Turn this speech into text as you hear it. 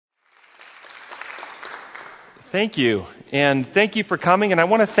Thank you. And thank you for coming. And I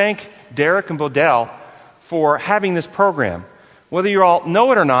want to thank Derek and Bodell for having this program. Whether you all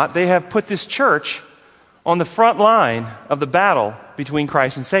know it or not, they have put this church on the front line of the battle between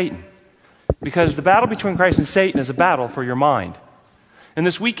Christ and Satan. Because the battle between Christ and Satan is a battle for your mind. And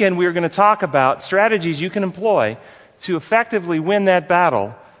this weekend we are going to talk about strategies you can employ to effectively win that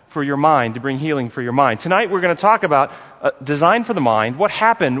battle for your mind, to bring healing for your mind. Tonight we're going to talk about design for the mind, what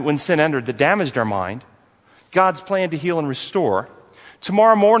happened when sin entered that damaged our mind, God's plan to heal and restore.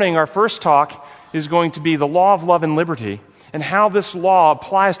 Tomorrow morning our first talk is going to be the law of love and liberty and how this law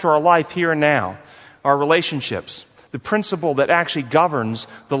applies to our life here and now, our relationships, the principle that actually governs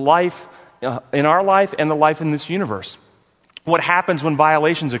the life in our life and the life in this universe. What happens when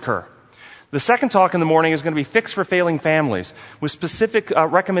violations occur? The second talk in the morning is going to be Fix for Failing Families, with specific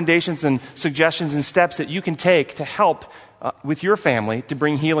recommendations and suggestions and steps that you can take to help with your family to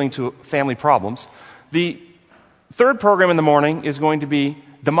bring healing to family problems. The third program in the morning is going to be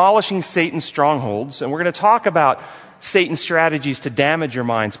Demolishing Satan's Strongholds, and we're going to talk about Satan's strategies to damage your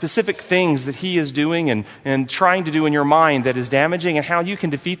mind, specific things that he is doing and trying to do in your mind that is damaging, and how you can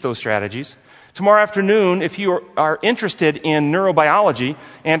defeat those strategies. Tomorrow afternoon, if you are interested in neurobiology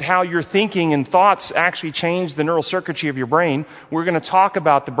and how your thinking and thoughts actually change the neural circuitry of your brain, we're going to talk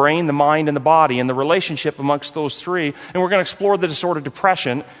about the brain, the mind, and the body and the relationship amongst those three. And we're going to explore the disorder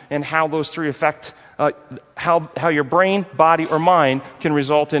depression and how those three affect how your brain, body, or mind can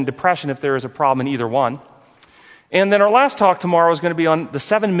result in depression if there is a problem in either one. And then our last talk tomorrow is going to be on the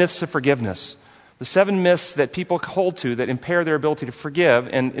 7 myths of forgiveness. The 7 myths that people hold to that impair their ability to forgive,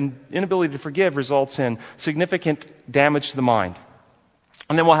 and inability to forgive results in significant damage to the mind.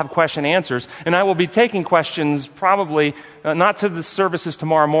 And then we'll have question and answers, and I will be taking questions probably not to the services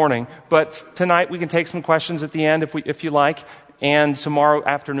tomorrow morning, but tonight we can take some questions at the end if you like, and tomorrow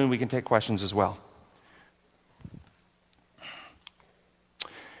afternoon we can take questions as well.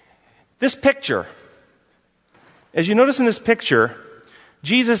 This picture, as you notice in this picture,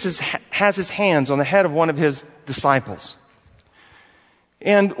 Jesus has his hands on the head of one of his disciples.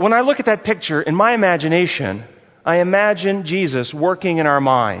 And when I look at that picture, in my imagination, I imagine Jesus working in our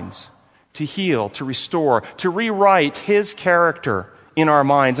minds to heal, to restore, to rewrite his character in our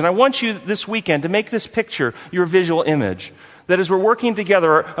minds. And I want you this weekend to make this picture your visual image. That as we're working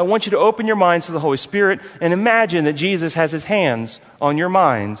together, I want you to open your minds to the Holy Spirit and imagine that Jesus has his hands on your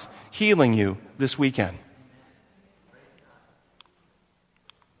minds, healing you this weekend.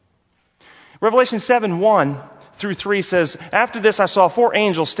 Revelation 7:1-3 says, "After this I saw 4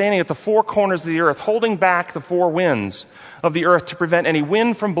 angels standing at the 4 corners of the earth, holding back the 4 winds of the earth to prevent any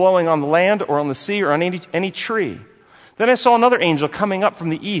wind from blowing on the land or on the sea or on any tree. Then I saw another angel coming up from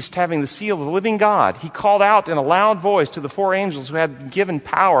the east, having the seal of the living God. He called out in a loud voice to the 4 angels who had been given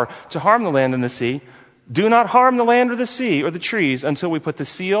power to harm the land and the sea, 'Do not harm the land or the sea or the trees until we put the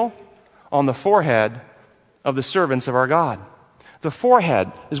seal on the forehead of the servants of our God.'" The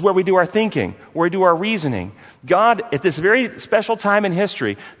forehead is where we do our thinking, where we do our reasoning. God, at this very special time in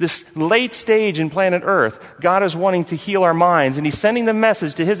history, this late stage in planet Earth, God is wanting to heal our minds, and he's sending the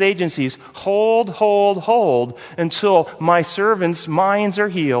message to his agencies, hold until my servants' minds are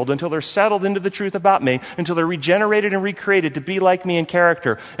healed, until they're settled into the truth about me, until they're regenerated and recreated to be like me in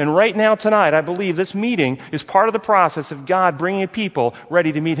character. And right now, tonight, I believe this meeting is part of the process of God bringing people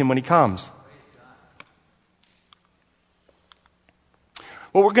ready to meet him when he comes.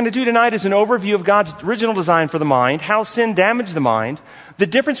 What we're going to do tonight is an overview of God's original design for the mind, how sin damaged the mind, the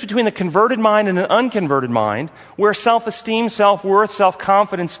difference between a converted mind and an unconverted mind, where self-esteem, self-worth,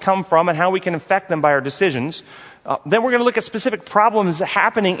 self-confidence come from, and how we can affect them by our decisions. Then we're going to look at specific problems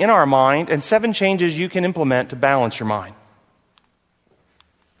happening in our mind and 7 changes you can implement to balance your mind.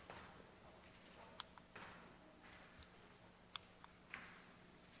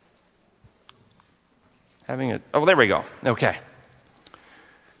 There we go. Okay.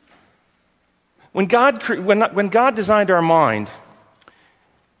 When God designed our mind,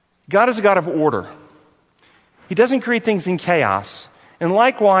 God is a God of order. He doesn't create things in chaos. And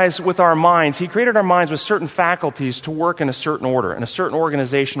likewise with our minds, he created our minds with certain faculties to work in a certain order, in a certain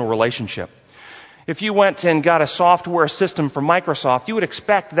organizational relationship. If you went and got a software system from Microsoft, you would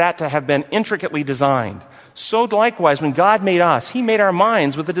expect that to have been intricately designed. So likewise, when God made us, he made our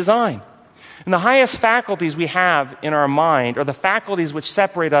minds with a design. And the highest faculties we have in our mind are the faculties which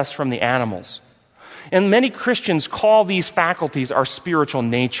separate us from the animals. And many Christians call these faculties our spiritual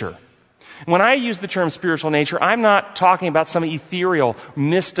nature. When I use the term spiritual nature, I'm not talking about some ethereal,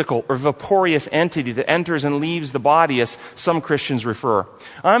 mystical, or vaporous entity that enters and leaves the body, as some Christians refer.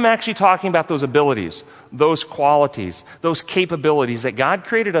 I'm actually talking about those abilities, those qualities, those capabilities that God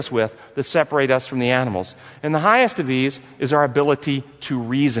created us with that separate us from the animals. And the highest of these is our ability to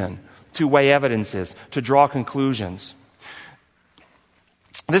reason, to weigh evidences, to draw conclusions.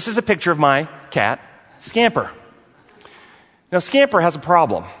 This is a picture of my cat, Scamper. Now, Scamper has a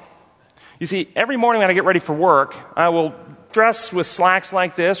problem. You see, every morning when I get ready for work, I will dress with slacks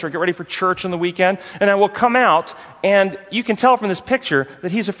like this or get ready for church on the weekend, and I will come out, and you can tell from this picture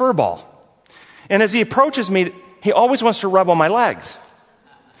that he's a fur ball. And as he approaches me, he always wants to rub on my legs.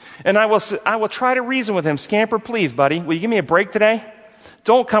 And I will try to reason with him, Scamper, please, buddy, will you give me a break today?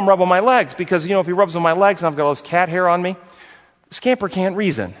 Don't come rub on my legs, because, if he rubs on my legs and I've got all this cat hair on me, Scamper can't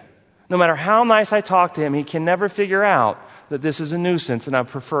reason. No matter how nice I talk to him, he can never figure out that this is a nuisance, and I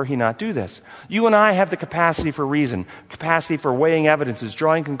prefer he not do this. You and I have the capacity for reason, capacity for weighing evidences,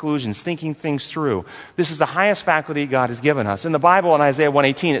 drawing conclusions, thinking things through. This is the highest faculty God has given us. In the Bible, in Isaiah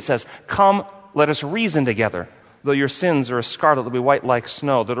 1:18, it says, "Come, let us reason together. Though your sins are as scarlet, they'll be white like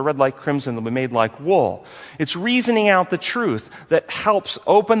snow. Though they're red like crimson, they'll be made like wool." It's reasoning out the truth that helps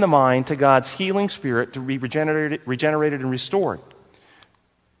open the mind to God's healing spirit to be regenerated and restored.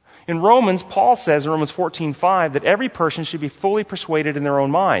 In Romans, Paul says in Romans 14:5 that every person should be fully persuaded in their own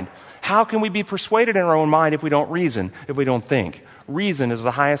mind. How can we be persuaded in our own mind if we don't reason, if we don't think? Reason is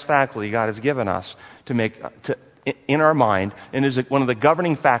the highest faculty God has given us in our mind, and is one of the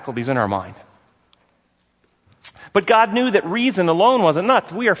governing faculties in our mind. But God knew that reason alone wasn't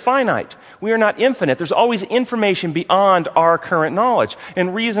enough. We are finite. We are not infinite. There's always information beyond our current knowledge.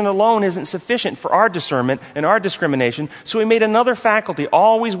 And reason alone isn't sufficient for our discernment and our discrimination. So He made another faculty,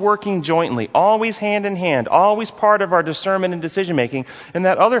 always working jointly, always hand in hand, always part of our discernment and decision making. And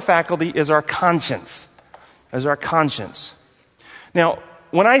that other faculty is our conscience. Now,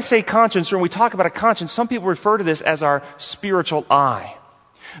 when I say conscience, or when we talk about a conscience, some people refer to this as our spiritual eye.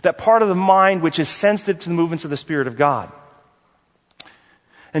 That part of the mind which is sensitive to the movements of the Spirit of God.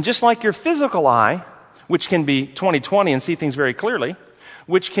 And just like your physical eye, which can be 20/20 and see things very clearly,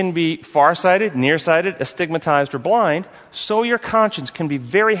 which can be farsighted, nearsighted, astigmatized, or blind, so your conscience can be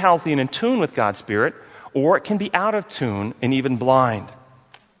very healthy and in tune with God's Spirit, or it can be out of tune and even blind.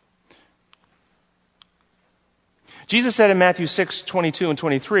 Jesus said in Matthew 6:22 and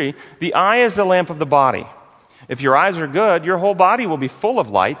 23, "The eye is the lamp of the body. If your eyes are good, your whole body will be full of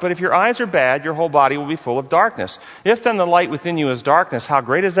light, but if your eyes are bad, your whole body will be full of darkness. If then the light within you is darkness, how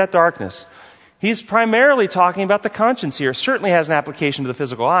great is that darkness?" He's primarily talking about the conscience here. Certainly has an application to the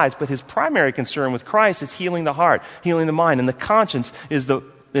physical eyes, but his primary concern with Christ is healing the heart, healing the mind, and the conscience is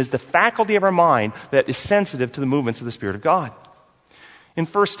the faculty of our mind that is sensitive to the movements of the Spirit of God. In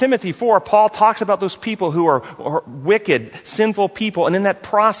 1 Timothy 4, Paul talks about those people who are wicked, sinful people, and in that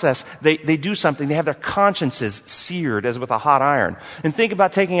process, they do something. They have their consciences seared as with a hot iron. And think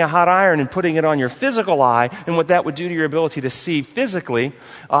about taking a hot iron and putting it on your physical eye and what that would do to your ability to see physically.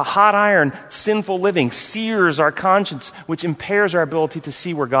 A hot iron, sinful living, sears our conscience, which impairs our ability to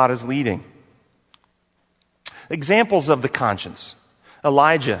see where God is leading. Examples of the conscience.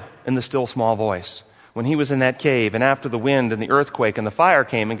 Elijah in the still small voice. When he was in that cave, and after the wind and the earthquake and the fire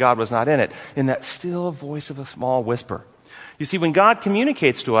came and God was not in it, in that still voice of a small whisper. You see, when God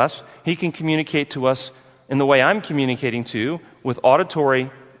communicates to us, He can communicate to us in the way I'm communicating to you, with auditory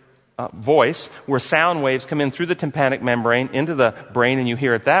voice, where sound waves come in through the tympanic membrane into the brain and you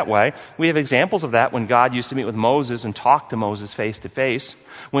hear it that way. We have examples of that when God used to meet with Moses and talk to Moses face to face.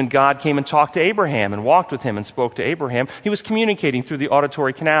 When God came and talked to Abraham and walked with him and spoke to Abraham, He was communicating through the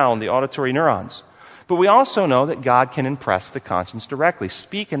auditory canal and the auditory neurons. But we also know that God can impress the conscience directly,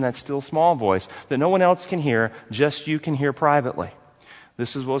 speak in that still small voice that no one else can hear, just you can hear privately.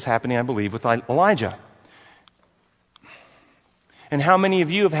 This is what was happening, I believe, with Elijah. And how many of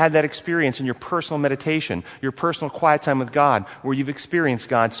you have had that experience in your personal meditation, your personal quiet time with God, where you've experienced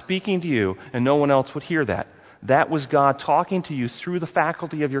God speaking to you and no one else would hear that? That was God talking to you through the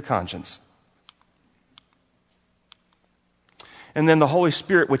faculty of your conscience. And then the Holy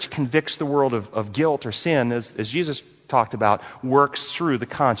Spirit, which convicts the world of guilt or sin, as Jesus talked about, works through the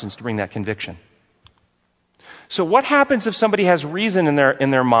conscience to bring that conviction. So what happens if somebody has reason in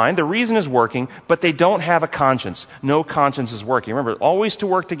their mind? The reason is working, but they don't have a conscience. No conscience is working. Remember, always to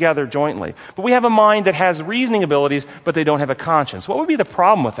work together jointly. But we have a mind that has reasoning abilities, but they don't have a conscience. What would be the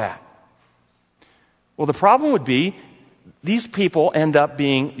problem with that? Well, the problem would be these people end up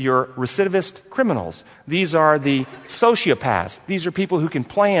being your recidivist criminals. These are the sociopaths. These are people who can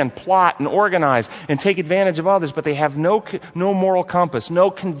plan, plot, and organize and take advantage of others, but they have no moral compass, no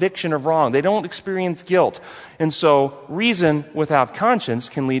conviction of wrong. They don't experience guilt. And so reason without conscience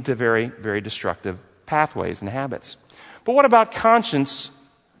can lead to very, very destructive pathways and habits. But what about conscience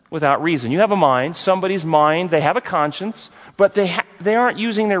without reason? You have a mind, somebody's mind, they have a conscience, but they aren't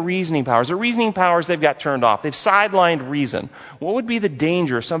using their reasoning powers. Their reasoning powers, they've got turned off. They've sidelined reason. What would be the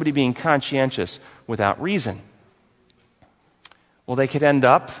danger of somebody being conscientious without reason? Well, they could end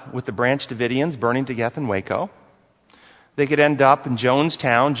up with the Branch Davidians burning to death in Waco. They could end up in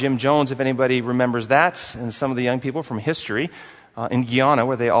Jonestown, Jim Jones, if anybody remembers that, and some of the young people from history, in Guyana,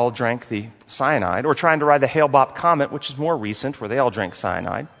 where they all drank the cyanide, or trying to ride the Hale-Bopp Comet, which is more recent, where they all drank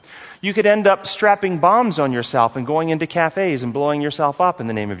cyanide. You could end up strapping bombs on yourself and going into cafes and blowing yourself up in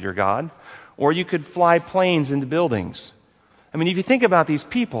the name of your God. Or you could fly planes into buildings. I mean, if you think about these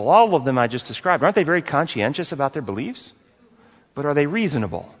people, all of them I just described, aren't they very conscientious about their beliefs? But are they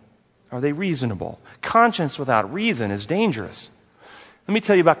reasonable? Are they reasonable? Conscience without reason is dangerous. Let me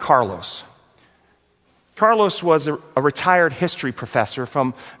tell you about Carlos. Carlos was a retired history professor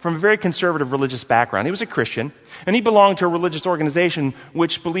from a very conservative religious background. He was a Christian, and he belonged to a religious organization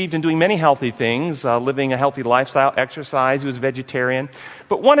which believed in doing many healthy things, living a healthy lifestyle, exercise. He was a vegetarian.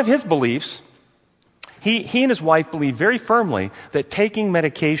 But one of his beliefs, he and his wife believed very firmly that taking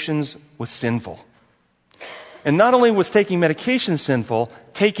medications was sinful. And not only was taking medications sinful,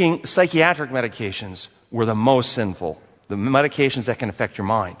 taking psychiatric medications were the most sinful, the medications that can affect your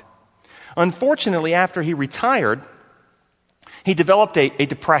mind. Unfortunately, after he retired, he developed a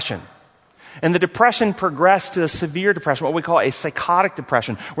depression. And the depression progressed to a severe depression, what we call a psychotic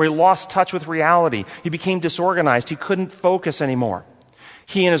depression, where he lost touch with reality. He became disorganized. He couldn't focus anymore.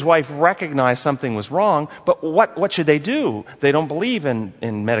 He and his wife recognized something was wrong, but what should they do? They don't believe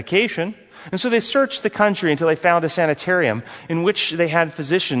in medication. And so they searched the country until they found a sanitarium in which they had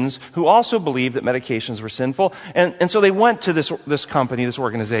physicians who also believed that medications were sinful. And so they went to this company, this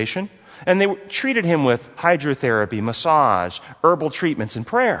organization, and they treated him with hydrotherapy, massage, herbal treatments, and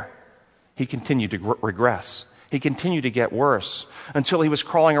prayer. He continued to regress. He continued to get worse until he was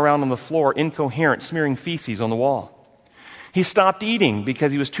crawling around on the floor, incoherent, smearing feces on the wall. He stopped eating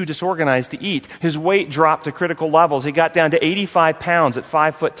because he was too disorganized to eat. His weight dropped to critical levels. He got down to 85 pounds at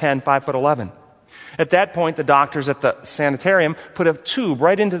 5'10", 5'11". At that point, the doctors at the sanitarium put a tube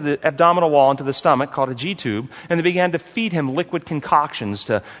right into the abdominal wall, into the stomach, called a G-tube, and they began to feed him liquid concoctions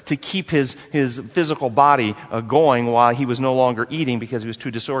to keep his physical body going while he was no longer eating because he was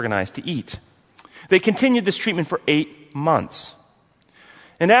too disorganized to eat. They continued this treatment for 8 months.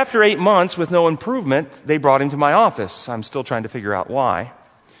 And after 8 months with no improvement, they brought him to my office. I'm still trying to figure out why.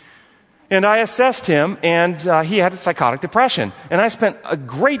 And I assessed him, and he had a psychotic depression. And I spent a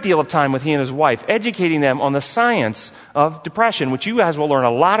great deal of time with he and his wife, educating them on the science of depression, which you guys will learn a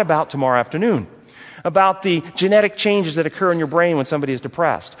lot about tomorrow afternoon. About the genetic changes that occur in your brain when somebody is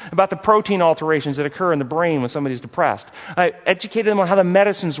depressed. About the protein alterations that occur in the brain when somebody is depressed. I educated them on how the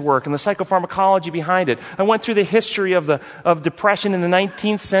medicines work and the psychopharmacology behind it. I went through the history of depression in the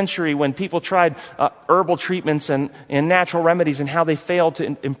 19th century when people tried herbal treatments and natural remedies and how they failed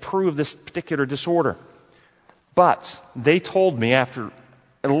to improve this particular disorder. But they told me, after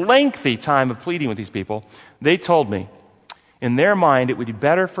a lengthy time of pleading with these people, they told me, in their mind, it would be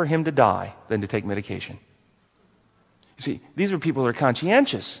better for him to die than to take medication. You see, these are people that are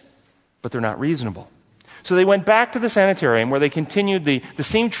conscientious, but they're not reasonable. So they went back to the sanitarium where they continued the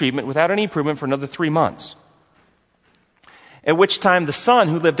same treatment without any improvement for another 3 months. At which time the son,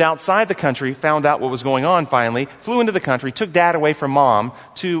 who lived outside the country, found out what was going on finally, flew into the country, took dad away from mom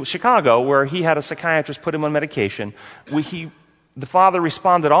to Chicago, where he had a psychiatrist put him on medication. The father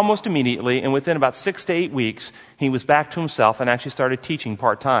responded almost immediately, and within about 6 to 8 weeks, he was back to himself and actually started teaching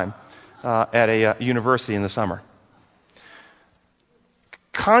part-time at a university in the summer.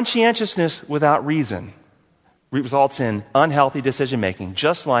 Conscientiousness without reason results in unhealthy decision-making,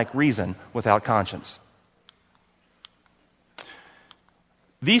 just like reason without conscience.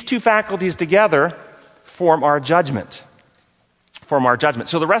 These two faculties together form our judgment.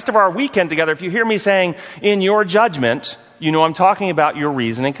 So the rest of our weekend together, if you hear me saying, in your judgment, you know I'm talking about your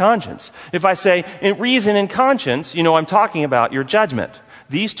reason and conscience. If I say, in reason and conscience, you know I'm talking about your judgment.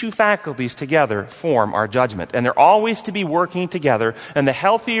 These two faculties together form our judgment. And they're always to be working together. And the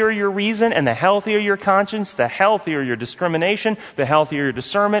healthier your reason and the healthier your conscience, the healthier your discrimination, the healthier your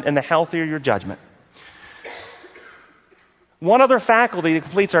discernment, and the healthier your judgment. One other faculty that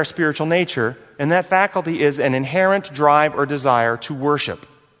completes our spiritual nature, and that faculty is an inherent drive or desire to worship.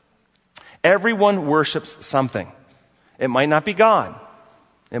 Everyone worships something. It might not be God.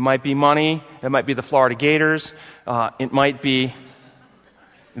 It might be money. It might be the Florida Gators. It might be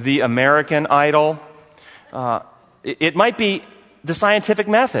the American Idol. It might be the scientific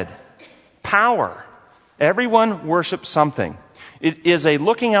method, power. Everyone worships something. It is a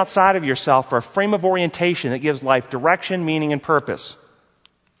looking outside of yourself for a frame of orientation that gives life direction, meaning, and purpose.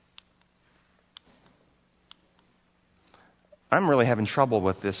 I'm really having trouble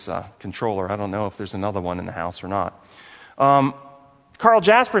with this controller. I don't know if there's another one in the house or not. Carl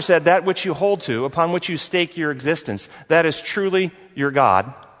Jasper said, that which you hold to, upon which you stake your existence, that is truly your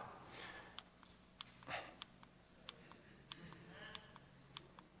God.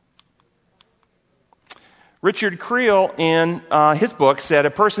 Richard Creel, in his book, said, a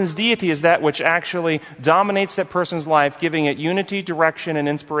person's deity is that which actually dominates that person's life, giving it unity, direction, and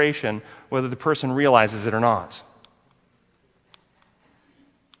inspiration, whether the person realizes it or not.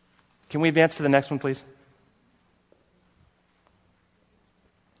 Can we advance to the next one, please?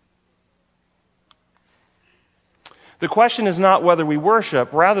 The question is not whether we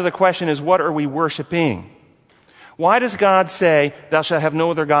worship, rather the question is, what are we worshiping? Why does God say, thou shalt have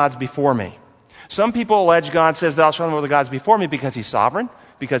no other gods before me? Some people allege God says, thou shalt have no other gods before me because he's sovereign,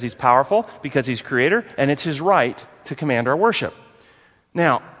 because he's powerful, because he's creator, and it's his right to command our worship.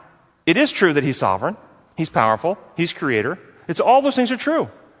 Now, it is true that he's sovereign, he's powerful, he's creator. All those things are true,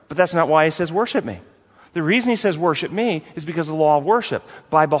 but that's not why he says worship me. The reason he says worship me is because of the law of worship.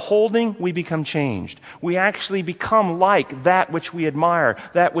 By beholding, we become changed. We actually become like that which we admire,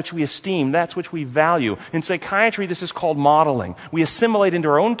 that which we esteem, that which we value. In psychiatry, this is called modeling. We assimilate into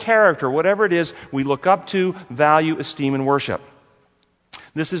our own character whatever it is we look up to, value, esteem, and worship.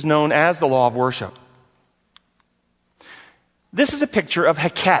 This is known as the law of worship. This is a picture of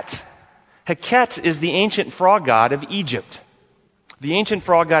Heket. Heket is the ancient frog god of Egypt. The ancient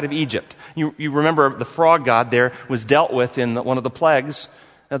frog god of Egypt. You remember the frog god there was dealt with in one of the plagues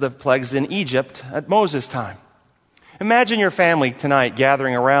in Egypt at Moses' time. Imagine your family tonight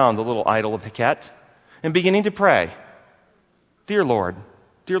gathering around the little idol of Heket and beginning to pray, Dear Lord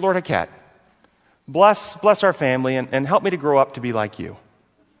Heket, bless our family and help me to grow up to be like you.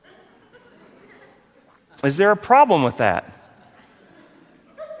 Is there a problem with that?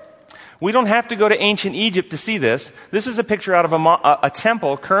 We don't have to go to ancient Egypt to see this. This is a picture out of a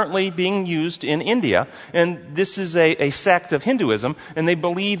temple currently being used in India. And this is a sect of Hinduism, and they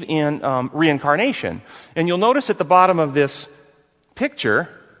believe in reincarnation. And you'll notice at the bottom of this picture,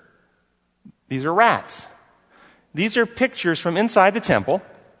 these are rats. These are pictures from inside the temple.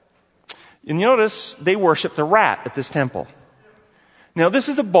 And you notice they worship the rat at this temple. Now, this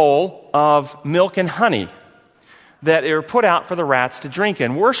is a bowl of milk and honey that are put out for the rats to drink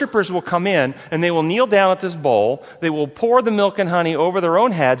in. Worshippers will come in and they will kneel down at this bowl. They will pour the milk and honey over their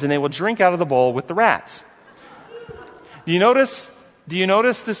own heads and they will drink out of the bowl with the rats. Do you notice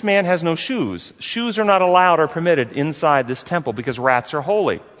this man has no shoes? Shoes are not allowed or permitted inside this temple because rats are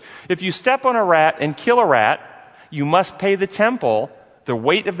holy. If you step on a rat and kill a rat, you must pay the temple the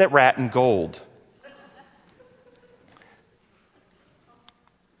weight of that rat in gold.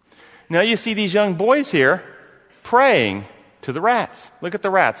 Now you see these young boys here praying to the rats. Look at the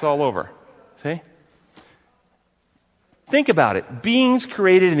rats all over. See? Think about it. Beings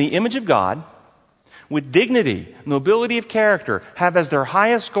created in the image of God with dignity, nobility of character, have as their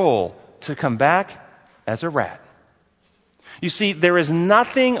highest goal to come back as a rat. You see, there is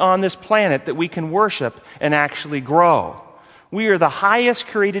nothing on this planet that we can worship and actually grow. We are the highest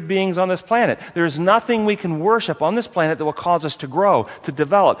created beings on this planet. There is nothing we can worship on this planet that will cause us to grow, to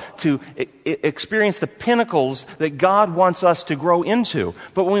develop, to experience the pinnacles that God wants us to grow into.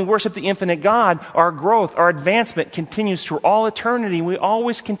 But when we worship the infinite God, our growth, our advancement continues through all eternity. We're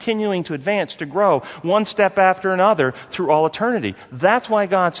always continuing to advance, to grow, one step after another through all eternity. That's why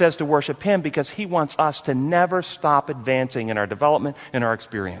God says to worship Him, because He wants us to never stop advancing in our development and our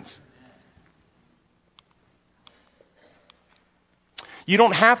experience. You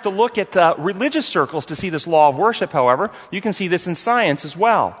don't have to look at religious circles to see this law of worship, however. You can see this in science as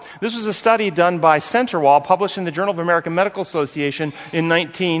well. This was a study done by Centerwall, published in the Journal of the American Medical Association in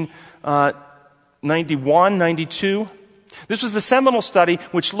 1991, 92. This was the seminal study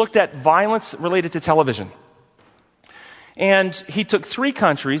which looked at violence related to television. And he took 3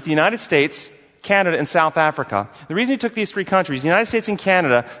 countries, the United States, Canada, and South Africa. The reason he took these 3 countries, the United States and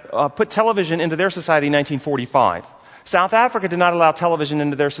Canada, put television into their society in 1945. South Africa did not allow television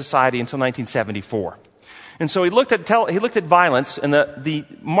into their society until 1974. And so he looked at violence, and the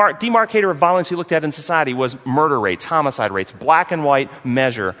demarcator of violence he looked at in society was murder rates, homicide rates, black and white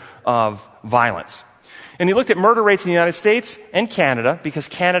measure of violence. And he looked at murder rates in the United States and Canada, because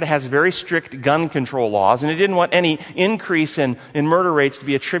Canada has very strict gun control laws, and he didn't want any increase in murder rates to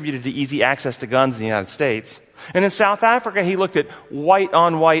be attributed to easy access to guns in the United States. And in South Africa, he looked at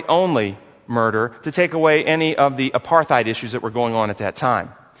white-on-white only murder to take away any of the apartheid issues that were going on at that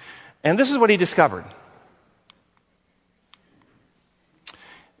time. And this is what he discovered.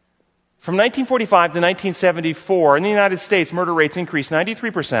 From 1945 to 1974, in the United States, murder rates increased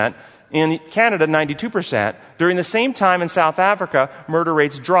 93%. In Canada, 92%. During the same time in South Africa, murder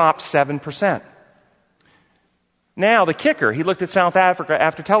rates dropped 7%. Now, the kicker, he looked at South Africa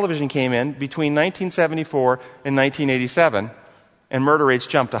after television came in between 1974 and 1987, and murder rates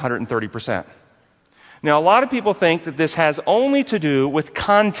jumped 130%. Now, a lot of people think that this has only to do with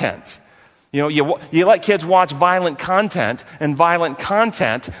content. You know, you let kids watch violent content, and violent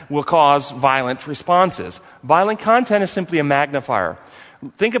content will cause violent responses. Violent content is simply a magnifier.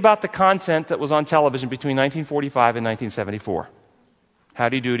 Think about the content that was on television between 1945 and 1974.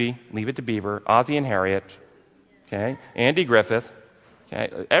 Howdy Doody, Leave It to Beaver, Ozzie and Harriet, okay, Andy Griffith.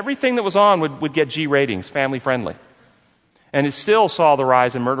 Okay. Everything that was on would get G ratings, family friendly. And it still saw the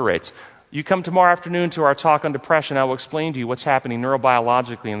rise in murder rates. You come tomorrow afternoon to our talk on depression, I will explain to you what's happening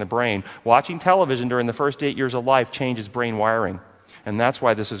neurobiologically in the brain. Watching television during the first 8 years of life changes brain wiring. And that's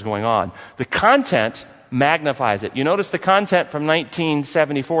why this is going on. The content magnifies it. You notice the content from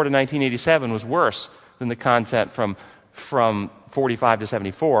 1974 to 1987 was worse than the content from 45 to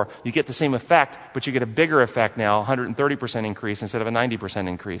 74. You get the same effect, but you get a bigger effect now, 130% increase instead of a 90%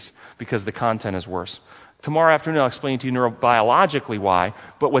 increase, because the content is worse. Tomorrow afternoon I'll explain to you neurobiologically why,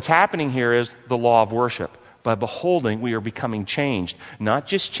 but what's happening here is the law of worship. By beholding, we are becoming changed. Not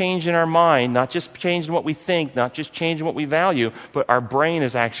just changed in our mind, not just changed in what we think, not just changed in what we value, but our brain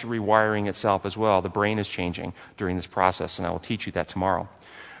is actually rewiring itself as well. The brain is changing during this process, and I will teach you that tomorrow.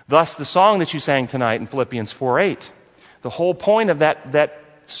 Thus, the song that you sang tonight in Philippians 4:8, the whole point of that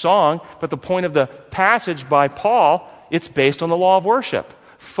song, but the point of the passage by Paul, it's based on the law of worship.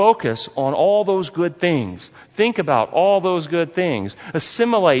 Focus on all those good things. Think about all those good things.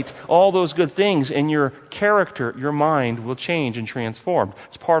 Assimilate all those good things, and your character, your mind will change and transform.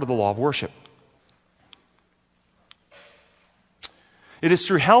 It's part of the law of worship. It is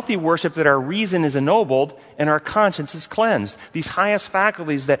through healthy worship that our reason is ennobled and our conscience is cleansed. These highest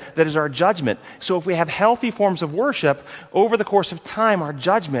faculties that is our judgment. So if we have healthy forms of worship, over the course of time, our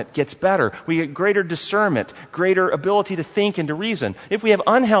judgment gets better. We get greater discernment, greater ability to think and to reason. If we have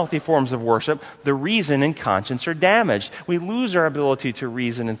unhealthy forms of worship, the reason and conscience are damaged. We lose our ability to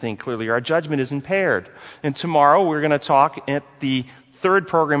reason and think clearly. Our judgment is impaired. And tomorrow we're going to talk at the third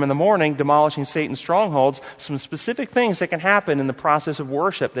program in the morning, Demolishing Satan's Strongholds, some specific things that can happen in the process of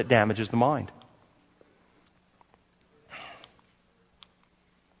worship that damages the mind.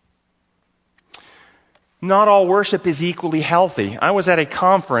 Not all worship is equally healthy. I was at a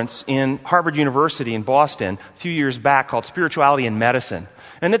conference in Harvard University in Boston a few years back called Spirituality and Medicine.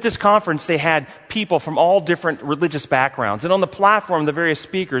 And at this conference, they had people from all different religious backgrounds. And on the platform, the various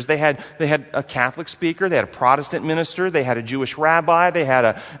speakers, they had a Catholic speaker, they had a Protestant minister, they had a Jewish rabbi, they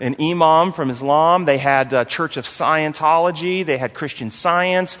had an imam from Islam, they had a Church of Scientology, they had Christian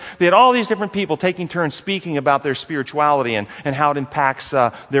Science. They had all these different people taking turns speaking about their spirituality and how it impacts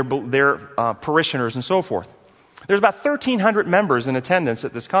their parishioners and so forth. There's about 1,300 members in attendance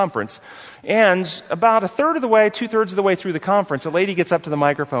at this conference. And about two-thirds of the way through the conference, a lady gets up to the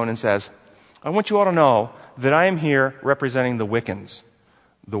microphone and says, I want you all to know that I am here representing the Wiccans,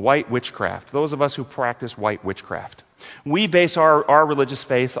 the white witchcraft, those of us who practice white witchcraft. We base our religious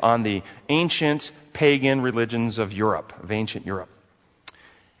faith on the ancient pagan religions of Europe, of ancient Europe.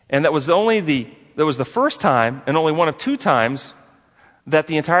 And that was the first time, and only one of two times, that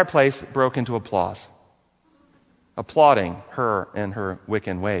the entire place broke into applause. Applauding her and her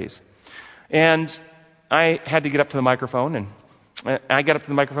Wiccan ways. And I had to get up to the microphone, and I got up to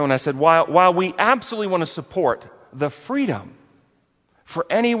the microphone and I said, while we absolutely want to support the freedom for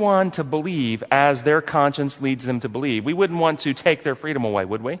anyone to believe as their conscience leads them to believe, we wouldn't want to take their freedom away,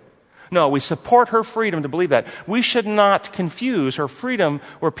 would we? No, we support her freedom to believe that. We should not confuse her freedom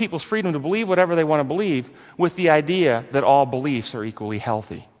or people's freedom to believe whatever they want to believe with the idea that all beliefs are equally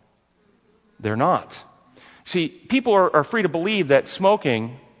healthy. They're not. See, people are free to believe that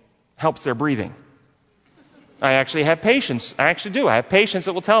smoking helps their breathing. I actually have patients. I actually do. I have patients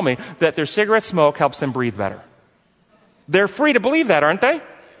that will tell me that their cigarette smoke helps them breathe better. They're free to believe that, aren't they?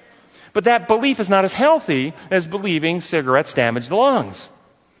 But that belief is not as healthy as believing cigarettes damage the lungs.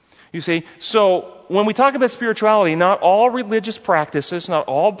 You see, so when we talk about spirituality, not all religious practices, not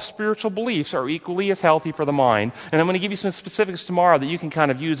all spiritual beliefs are equally as healthy for the mind. And I'm going to give you some specifics tomorrow that you can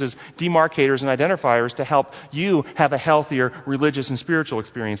kind of use as demarcators and identifiers to help you have a healthier religious and spiritual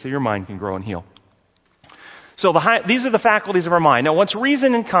experience that your mind can grow and heal. So these are the faculties of our mind. Now, once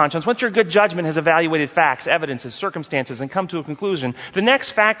reason and conscience, once your good judgment has evaluated facts, evidences, circumstances, and come to a conclusion, the next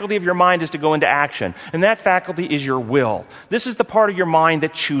faculty of your mind is to go into action. And that faculty is your will. This is the part of your mind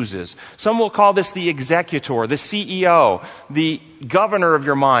that chooses. Some will call this the executor, the CEO, the governor of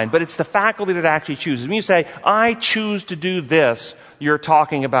your mind. But it's the faculty that actually chooses. When you say, I choose to do this, you're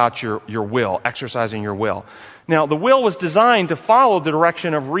talking about your will, exercising your will. Now, the will was designed to follow the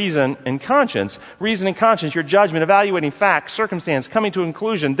direction of reason and conscience. Reason and conscience, your judgment, evaluating facts, circumstance, coming to a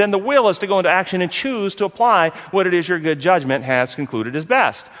conclusion. Then the will is to go into action and choose to apply what it is your good judgment has concluded is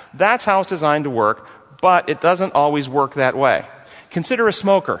best. That's how it's designed to work, but it doesn't always work that way. Consider a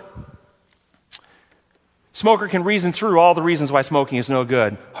smoker. Smoker can reason through all the reasons why smoking is no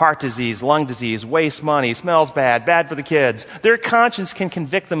good. Heart disease, lung disease, waste money, smells bad, bad for the kids. Their conscience can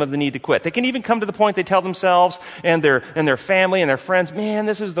convict them of the need to quit. They can even come to the point they tell themselves and their family and their friends, man,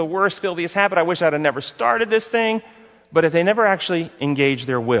 this is the worst, filthiest habit. I wish I'd have never started this thing. But if they never actually engage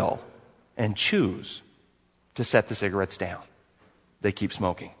their will and choose to set the cigarettes down, they keep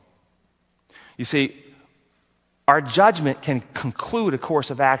smoking. You see, our judgment can conclude a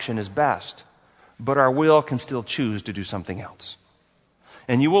course of action as best, but our will can still choose to do something else.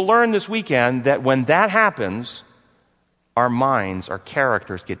 And you will learn this weekend that when that happens, our minds, our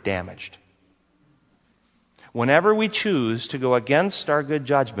characters get damaged. Whenever we choose to go against our good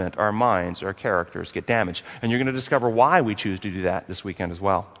judgment, our minds, our characters get damaged. And you're going to discover why we choose to do that this weekend as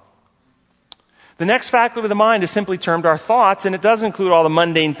well. The next faculty of the mind is simply termed our thoughts, and it does include all the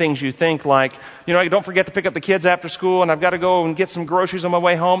mundane things you think, like, don't forget to pick up the kids after school, and I've got to go and get some groceries on my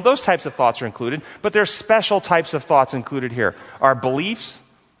way home. Those types of thoughts are included, but there are special types of thoughts included here. Our beliefs,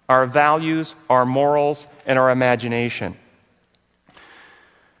 our values, our morals, and our imagination.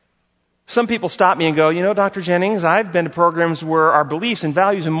 Some people stop me and go, Dr. Jennings, I've been to programs where our beliefs and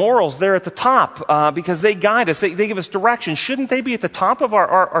values and morals, they're at the top because they guide us, they give us direction. Shouldn't they be at the top of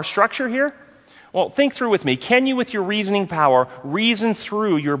our structure here? Well, think through with me. Can you, with your reasoning power, reason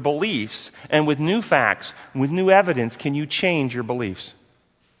through your beliefs, and with new facts, with new evidence, can you change your beliefs?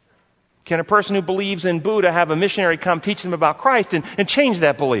 Can a person who believes in Buddha have a missionary come teach them about Christ and change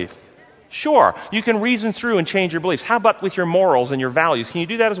that belief? Sure. You can reason through and change your beliefs. How about with your morals and your values? Can you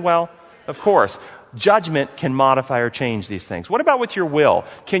do that as well? Of course. Judgment can modify or change these things. What about with your will?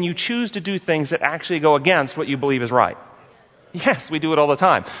 Can you choose to do things that actually go against what you believe is right? Yes, we do it all the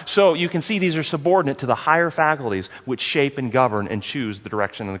time. So you can see these are subordinate to the higher faculties which shape and govern and choose the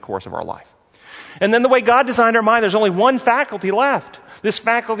direction and the course of our life. And then the way God designed our mind, there's only one faculty left. This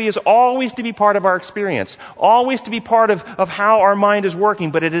faculty is always to be part of our experience, always to be part of how our mind is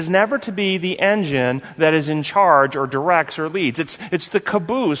working, but it is never to be the engine that is in charge or directs or leads. It's the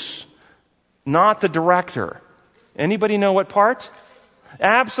caboose, not the director. Anybody know what part?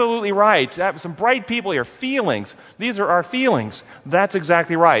 Absolutely right. Some bright people here. Feelings. These are our feelings. That's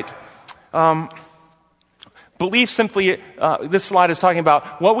exactly right. Belief simply, this slide is talking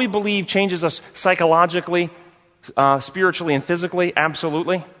about what we believe changes us psychologically, spiritually, and physically.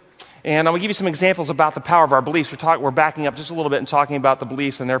 Absolutely. And I'm going to give you some examples about the power of our beliefs. We're backing up just a little bit and talking about the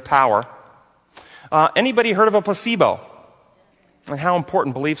beliefs and their power. Anybody heard of a placebo? And how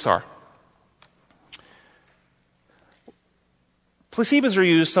important beliefs are? Placebos are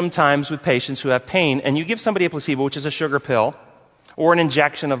used sometimes with patients who have pain, and you give somebody a placebo, which is a sugar pill, or an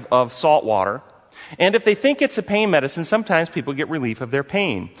injection of salt water. And if they think it's a pain medicine, sometimes people get relief of their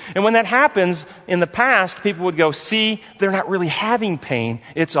pain. And when that happens, in the past, people would go, see, they're not really having pain.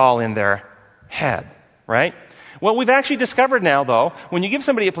 It's all in their head, right? Well, we've actually discovered now, though, when you give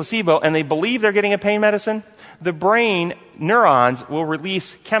somebody a placebo and they believe they're getting a pain medicine, the brain neurons will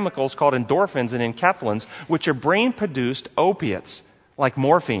release chemicals called endorphins and enkephalins, which are brain-produced opiates, like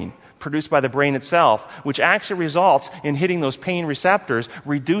morphine, produced by the brain itself, which actually results in hitting those pain receptors,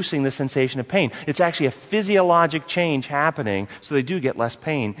 reducing the sensation of pain. It's actually a physiologic change happening, so they do get less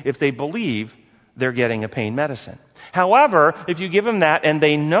pain if they believe they're getting a pain medicine. However, if you give them that and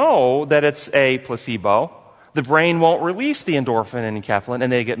they know that it's a placebo, the brain won't release the endorphin and enkephalin,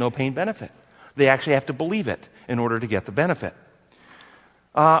 and they get no pain benefit. They actually have to believe it in order to get the benefit.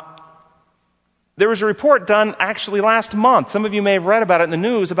 There was a report done actually last month. Some of you may have read about it in the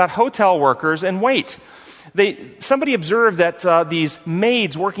news about hotel workers and weight. Somebody observed that these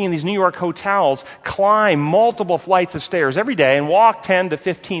maids working in these New York hotels climb multiple flights of stairs every day and walk 10 to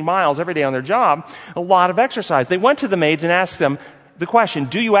 15 miles every day on their job. A lot of exercise. They went to the maids and asked them, the question,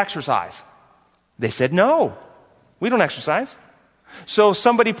 do you exercise? They said, no, we don't exercise. So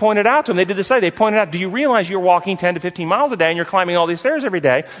somebody pointed out to them, they did the study, they pointed out, do you realize you're walking 10 to 15 miles a day and you're climbing all these stairs every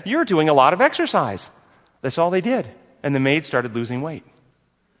day? You're doing a lot of exercise. That's all they did. And the maid started losing weight.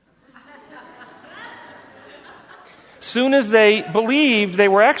 Soon as they believed they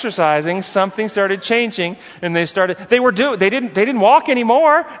were exercising, something started changing, and they didn't walk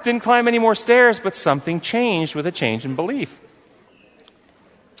anymore, didn't climb any more stairs, but something changed with a change in belief.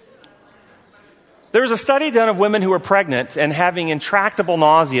 There was a study done of women who were pregnant and having intractable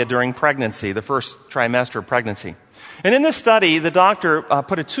nausea during pregnancy, the first trimester of pregnancy. And in this study, the doctor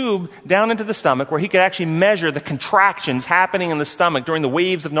put a tube down into the stomach where he could actually measure the contractions happening in the stomach during the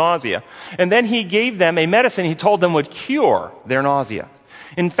waves of nausea. And then he gave them a medicine he told them would cure their nausea.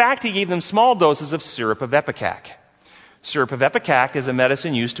 In fact, he gave them small doses of syrup of ipecac. Syrup of ipecac is a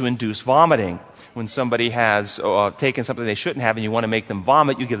medicine used to induce vomiting. When somebody has taken something they shouldn't have and you want to make them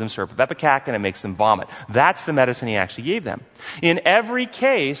vomit, you give them syrup of ipecac and it makes them vomit. That's the medicine he actually gave them. In every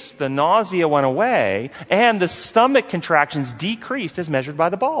case, the nausea went away and the stomach contractions decreased as measured by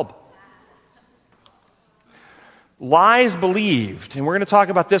the bulb. Lies believed, and we're going to talk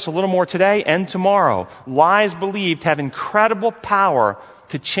about this a little more today and tomorrow. Lies believed have incredible power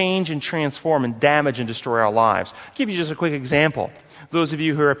to change and transform and damage and destroy our lives. I'll give you just a quick example. Those of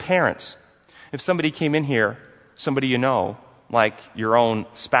you who are parents, if somebody came in here, somebody you know, like your own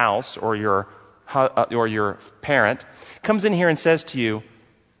spouse or your parent, comes in here and says to you,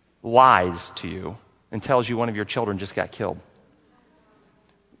 lies to you, and tells you one of your children just got killed,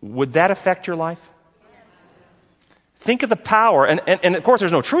 would that affect your life? Think of the power, and of course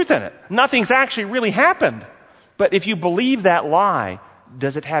there's no truth in it. Nothing's actually really happened. But if you believe that lie,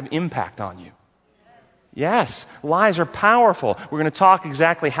 does it have impact on you? Yes, lies are powerful. We're going to talk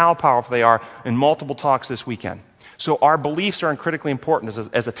exactly how powerful they are in multiple talks this weekend. So our beliefs are critically important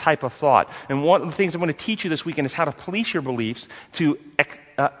as a type of thought. And one of the things I'm going to teach you this weekend is how to police your beliefs to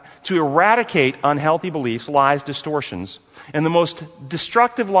eradicate unhealthy beliefs, lies, distortions. And the most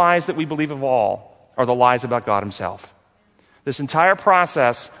destructive lies that we believe of all are the lies about God himself. This entire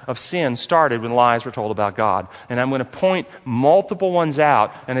process of sin started when lies were told about God. And I'm going to point multiple ones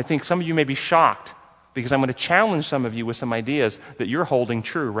out, and I think some of you may be shocked because I'm going to challenge some of you with some ideas that you're holding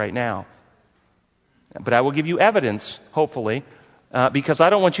true right now. But I will give you evidence, hopefully, because I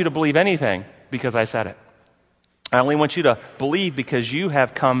don't want you to believe anything because I said it. I only want you to believe because you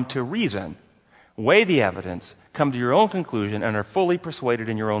have come to reason, weigh the evidence, come to your own conclusion, and are fully persuaded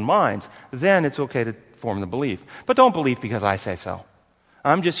in your own minds. Then it's okay to form the belief. But don't believe because I say so.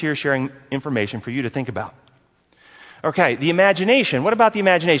 I'm just here sharing information for you to think about. Okay, the imagination. What about the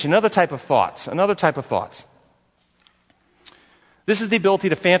imagination? Another type of thoughts. This is the ability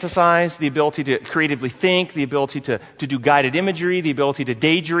to fantasize, the ability to creatively think, the ability to do guided imagery, the ability to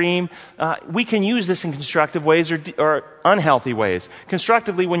daydream. We can use this in constructive ways or unhealthy ways.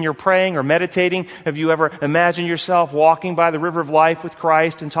 Constructively, when you're praying or meditating, have you ever imagined yourself walking by the river of life with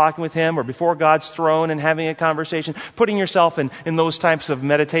Christ and talking with him, or before God's throne and having a conversation, putting yourself in those types of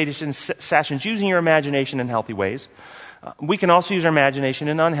meditation sessions, using your imagination in healthy ways? We can also use our imagination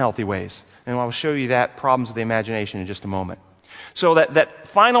in unhealthy ways. And I'll show you that problems with the imagination in just a moment. So that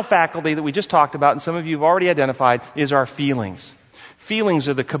final faculty that we just talked about, and some of you have already identified, is our feelings. Feelings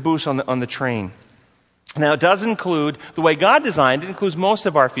are the caboose on the train. Now, it does include, the way God designed it, includes most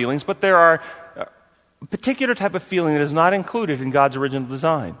of our feelings, but there are a particular type of feeling that is not included in God's original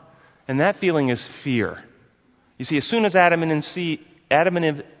design. And that feeling is fear. You see, as soon as Adam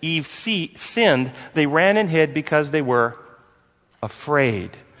and Eve sinned, they ran and hid because they were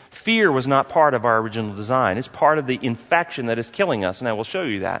afraid. Fear was not part of our original design. It's part of the infection that is killing us, and I will show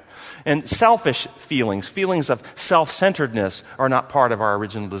you that. And selfish feelings of self-centeredness are not part of our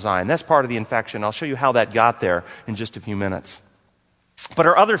original design. That's part of the infection. I'll show you how that got there in just a few minutes. But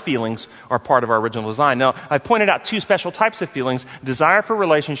our other feelings are part of our original design. Now, I pointed out two special types of feelings: desire for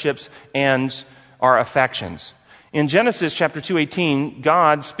relationships and our affections. In Genesis chapter 2:18,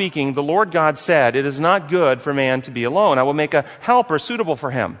 God speaking, the Lord God said, "It is not good for man to be alone. I will make a helper suitable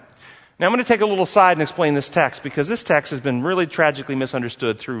for him." Now I'm going to take a little side and explain this text, because this text has been really tragically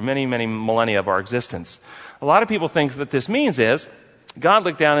misunderstood through many, many millennia of our existence. A lot of people think that this means is, God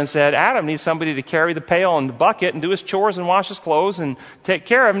looked down and said, Adam needs somebody to carry the pail and the bucket and do his chores and wash his clothes and take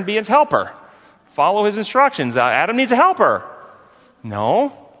care of him and be his helper. Follow his instructions. Adam needs a helper.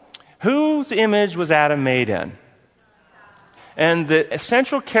 No. Whose image was Adam made in? And the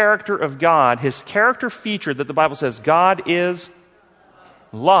essential character of God, his character feature that the Bible says, God is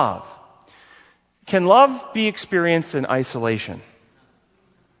love. Can love be experienced in isolation?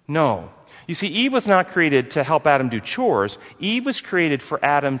 No. You see, Eve was not created to help Adam do chores. Eve was created for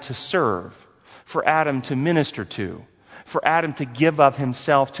Adam to serve, for Adam to minister to, for Adam to give of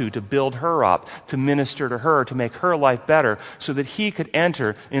himself to build her up, to minister to her, to make her life better, so that he could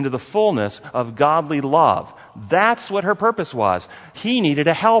enter into the fullness of godly love. That's what her purpose was. He needed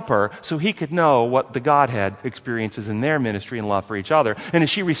a helper so he could know what the Godhead experiences in their ministry and love for each other. And as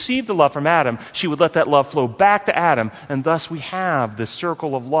she received the love from Adam, she would let that love flow back to Adam, and thus we have the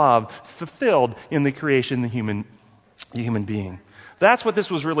circle of love fulfilled in the creation, the human being. That's what this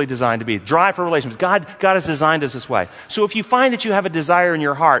was really designed to be. Drive for relationships. God has designed us this way. So if you find that you have a desire in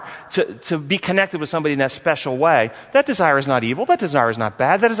your heart to be connected with somebody in that special way, that desire is not evil. That desire is not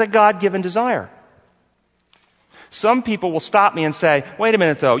bad. That is a God-given desire. Some people will stop me and say, wait a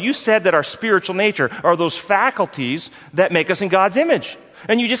minute though, you said that our spiritual nature are those faculties that make us in God's image.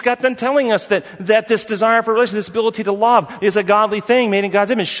 And you just got done telling us that this desire for relationships, this ability to love, is a godly thing made in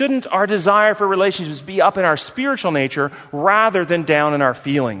God's image. Shouldn't our desire for relationships be up in our spiritual nature rather than down in our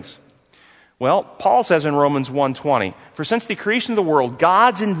feelings? Well, Paul says in Romans 1:20, for since the creation of the world,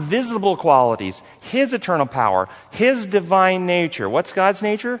 God's invisible qualities, His eternal power, His divine nature, what's God's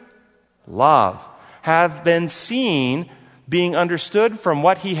nature? Love, have been seen, being understood from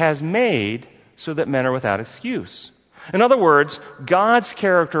what He has made, so that men are without excuse. In other words, God's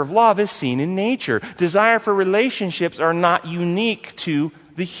character of love is seen in nature. Desire for relationships are not unique to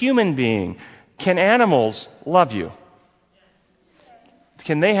the human being. Can animals love you?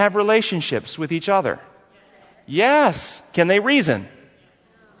 Can they have relationships with each other? Yes. Can they reason?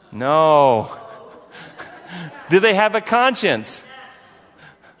 No. Do they have a conscience?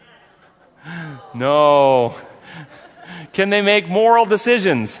 No. Can they make moral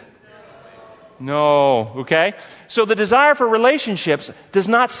decisions? No. Okay? So the desire for relationships does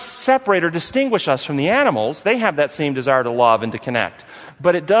not separate or distinguish us from the animals. They have that same desire to love and to connect.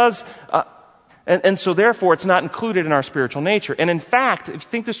 But it does, and so therefore it's not included in our spiritual nature. And in fact, if you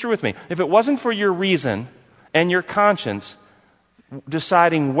think this through with me, if it wasn't for your reason and your conscience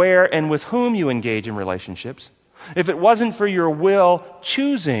deciding where and with whom you engage in relationships, if it wasn't for your will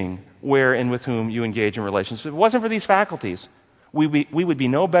choosing where and with whom you engage in relationships, if it wasn't for these faculties, we would be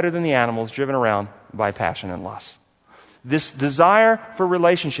no better than the animals driven around by passion and lust. This desire for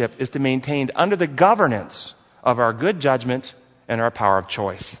relationship is to be maintained under the governance of our good judgment and our power of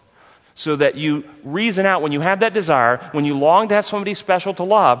choice. So that you reason out when you have that desire, when you long to have somebody special to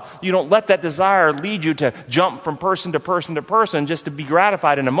love, you don't let that desire lead you to jump from person to person to person just to be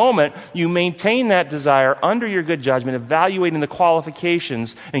gratified in a moment. You maintain that desire under your good judgment, evaluating the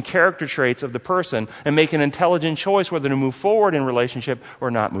qualifications and character traits of the person, and make an intelligent choice whether to move forward in relationship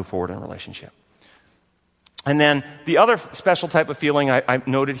or not move forward in relationship. And then the other special type of feeling I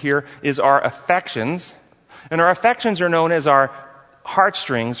noted here is our affections. And our affections are known as our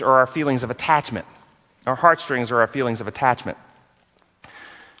heartstrings or our feelings of attachment. Our heartstrings are our feelings of attachment.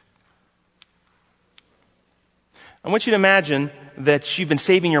 I want you to imagine that you've been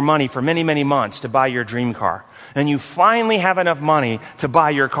saving your money for many, many months to buy your dream car. And you finally have enough money to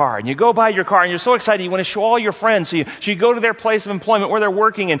buy your car. And you go buy your car and you're so excited. You want to show all your friends. So you go to their place of employment where they're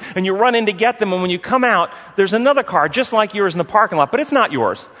working and you run in to get them. And when you come out, there's another car just like yours in the parking lot, but it's not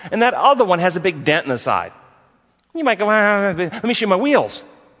yours. And that other one has a big dent in the side. You might go, let me show you my wheels.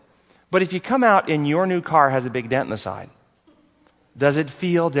 But if you come out and your new car has a big dent in the side, does it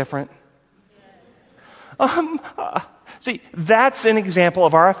feel different? See, that's an example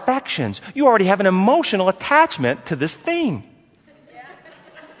of our affections. You already have an emotional attachment to this thing.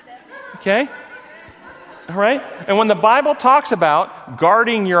 Okay? All right? And when the Bible talks about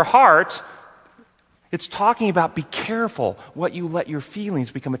guarding your heart, it's talking about be careful what you let your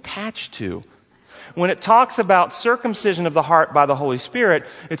feelings become attached to. When it talks about circumcision of the heart by the Holy Spirit,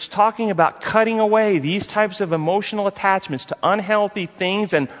 it's talking about cutting away these types of emotional attachments to unhealthy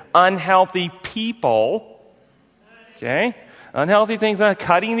things and unhealthy people. Okay? Unhealthy things,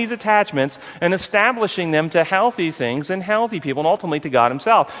 cutting these attachments and establishing them to healthy things and healthy people, and ultimately to God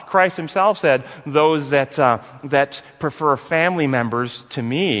Himself. Christ Himself said, those that prefer family members to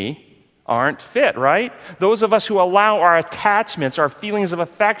me aren't fit, right? Those of us who allow our attachments, our feelings of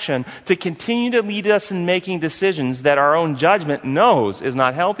affection, to continue to lead us in making decisions that our own judgment knows is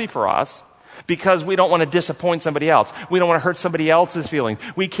not healthy for us, because we don't want to disappoint somebody else. We don't want to hurt somebody else's feelings.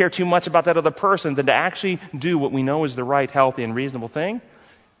 We care too much about that other person than to actually do what we know is the right, healthy, and reasonable thing.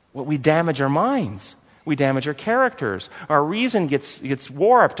 Well, we damage our minds. We damage our characters. Our reason gets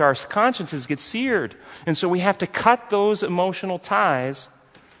warped. Our consciences get seared. And so we have to cut those emotional ties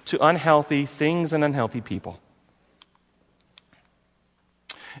to unhealthy things and unhealthy people.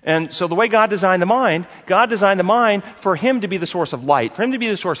 And so the way God designed the mind for Him to be the source of light, for Him to be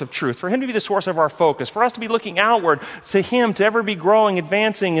the source of truth, for Him to be the source of our focus, for us to be looking outward to Him, to ever be growing,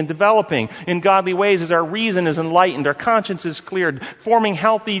 advancing, and developing in godly ways as our reason is enlightened, our conscience is cleared, forming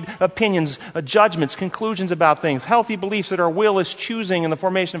healthy opinions, judgments, conclusions about things, healthy beliefs that our will is choosing in the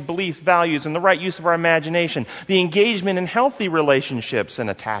formation of beliefs, values, and the right use of our imagination, the engagement in healthy relationships and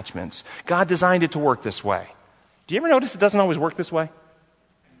attachments. God designed it to work this way. Do you ever notice it doesn't always work this way?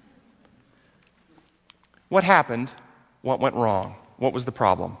 What happened? What went wrong? What was the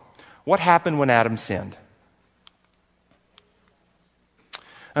problem? What happened when Adam sinned?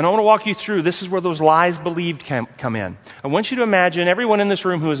 And I want to walk you through, this is where those lies believed come in. I want you to imagine everyone in this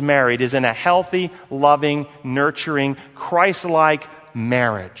room who is married is in a healthy, loving, nurturing, Christ-like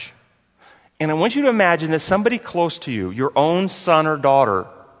marriage. And I want you to imagine that somebody close to you, your own son or daughter,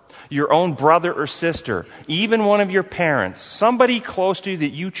 your own brother or sister, even one of your parents, somebody close to you that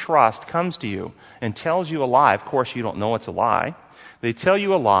you trust comes to you and tells you a lie. Of course, you don't know it's a lie. They tell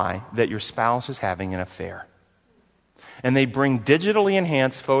you a lie that your spouse is having an affair. And they bring digitally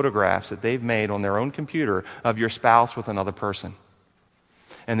enhanced photographs that they've made on their own computer of your spouse with another person.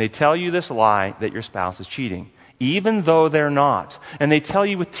 And they tell you this lie that your spouse is cheating, even though they're not. And they tell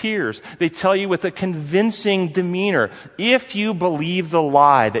you with tears. They tell you with a convincing demeanor. If you believe the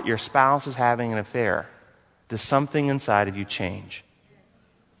lie that your spouse is having an affair, does something inside of you change?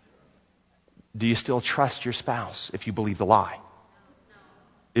 Do you still trust your spouse if you believe the lie?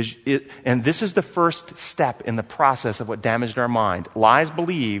 And this is the first step in the process of what damaged our mind. Lies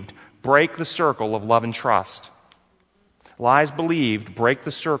believed break the circle of love and trust. Lies believed break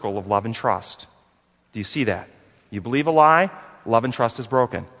the circle of love and trust. Do you see that? You believe a lie, love and trust is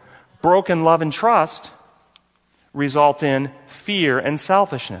broken. Broken love and trust result in fear and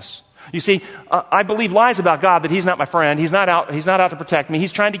selfishness. You see, I believe lies about God, that He's not my friend. He's not out to protect me.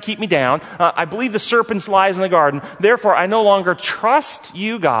 He's trying to keep me down. I believe the serpent's lies in the garden. Therefore, I no longer trust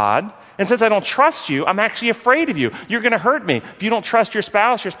you, God. And since I don't trust you, I'm actually afraid of you. You're going to hurt me. If you don't trust your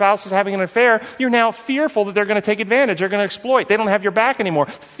spouse is having an affair, you're now fearful that they're going to take advantage. They're going to exploit. They don't have your back anymore.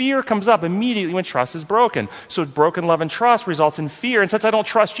 Fear comes up immediately when trust is broken. So broken love and trust results in fear. And since I don't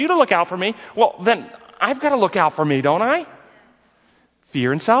trust you to look out for me, well, then I've got to look out for me, don't I?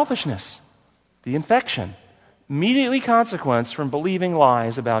 Fear and selfishness, the infection. Immediately consequence from believing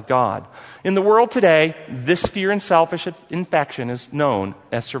lies about God. In the world today, this fear and selfish infection is known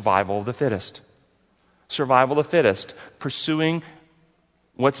as survival of the fittest. Survival of the fittest, pursuing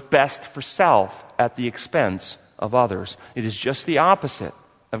what's best for self at the expense of others. It is just the opposite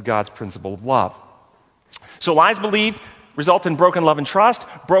of God's principle of love. So lies believed result in broken love and trust.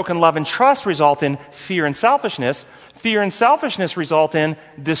 Broken love and trust result in fear and selfishness. Fear and selfishness result in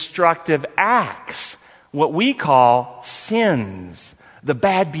destructive acts. What we call sins, the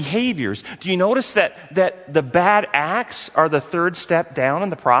bad behaviors. Do you notice that the bad acts are the third step down in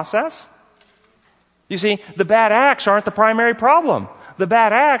the process? You see, the bad acts aren't the primary problem. The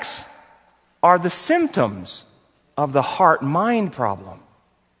bad acts are the symptoms of the heart-mind problem.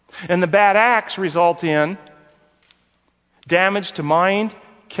 And the bad acts result in damage to mind,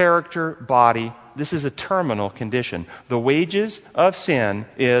 character, body. This is a terminal condition. The wages of sin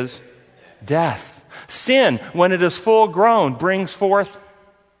is death. Sin, when it is full grown, brings forth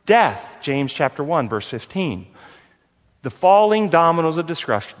death. James chapter 1, verse 15. The falling dominoes of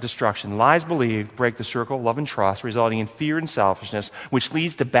destruction, lies believed, break the circle of love and trust, resulting in fear and selfishness, which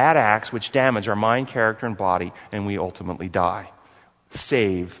leads to bad acts which damage our mind, character, and body, and we ultimately die.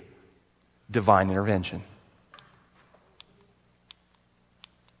 Save divine intervention.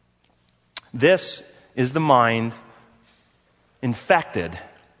 This is the mind infected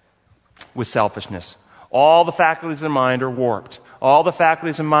with selfishness. All the faculties of the mind are warped. All the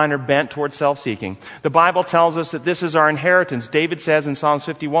faculties of the mind are bent towards self-seeking. The Bible tells us that this is our inheritance. David says in Psalms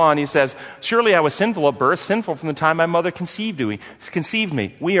 51, he says, "Surely I was sinful at birth, sinful from the time my mother conceived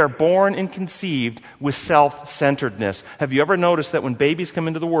me." We are born and conceived with self-centeredness. Have you ever noticed that when babies come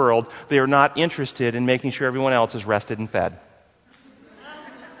into the world, they are not interested in making sure everyone else is rested and fed?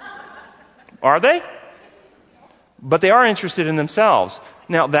 Are they? But they are interested in themselves.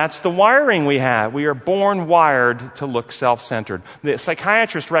 Now, that's the wiring we have. We are born wired to look self-centered. The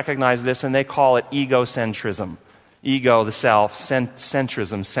psychiatrists recognize this and they call it egocentrism. Ego, the self,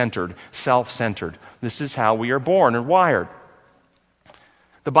 centrism, centered, self-centered. This is how we are born and wired.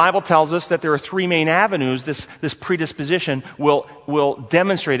 The Bible tells us that there are three main avenues this predisposition will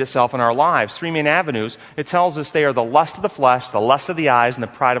demonstrate itself in our lives. Three main avenues. It tells us they are the lust of the flesh, the lust of the eyes, and the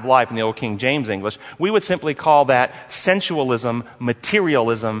pride of life in the old King James English. We would simply call that sensualism,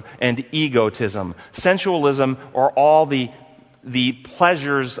 materialism, and egotism. Sensualism are all the the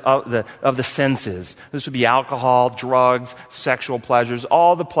pleasures of the senses. This would be alcohol, drugs, sexual pleasures,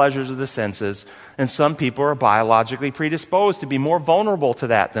 all the pleasures of the senses. And some people are biologically predisposed to be more vulnerable to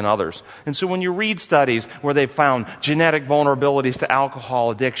that than others. And so when you read studies where they've found genetic vulnerabilities to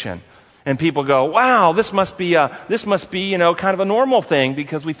alcohol addiction, and people go, wow, this must be, kind of a normal thing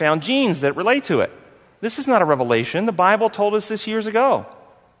because we found genes that relate to it. This is not a revelation. The Bible told us this years ago.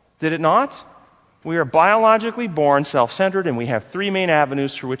 Did it not? We are biologically born self-centered, and we have three main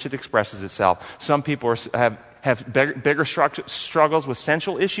avenues through which it expresses itself. Some people have bigger struggles with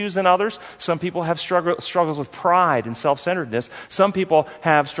sensual issues than others. Some people have struggles with pride and self-centeredness. Some people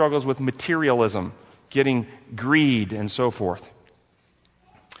have struggles with materialism, getting greed, and so forth.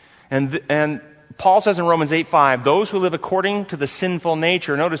 And Paul says in Romans 8:5, those who live according to the sinful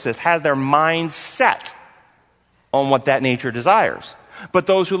nature, notice this, have their minds set on what that nature desires. But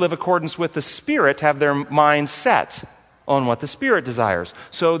those who live accordance with the Spirit have their minds set on what the Spirit desires.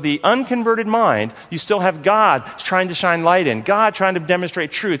 So the unconverted mind, you still have God trying to shine light in, God trying to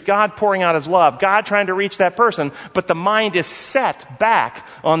demonstrate truth, God pouring out His love, God trying to reach that person, but the mind is set back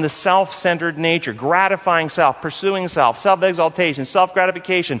on the self-centered nature, gratifying self, pursuing self, self-exaltation,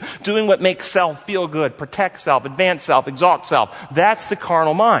 self-gratification, doing what makes self feel good, protect self, advance self, exalt self. That's the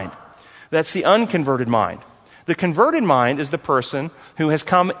carnal mind. That's the unconverted mind. The converted mind is the person who has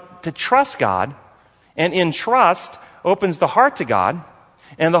come to trust God, and in trust opens the heart to God,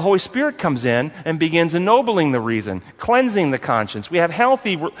 and the Holy Spirit comes in and begins ennobling the reason, cleansing the conscience. We have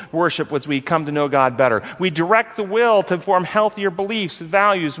healthy worship as we come to know God better. We direct the will to form healthier beliefs,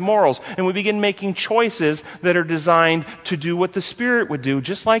 values, morals, and we begin making choices that are designed to do what the Spirit would do,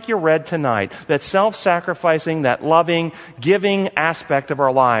 just like you read tonight, that self-sacrificing, that loving, giving aspect of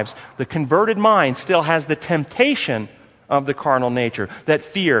our lives. The converted mind still has the temptation of the carnal nature, that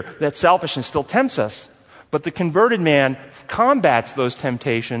fear, that selfishness still tempts us. But the converted man combats those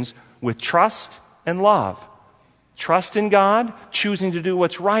temptations with trust and love. Trust in God, choosing to do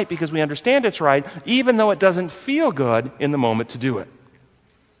what's right because we understand it's right, even though it doesn't feel good in the moment to do it.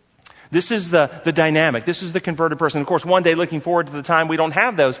 This is the dynamic. This is the converted person. Of course, one day looking forward to the time we don't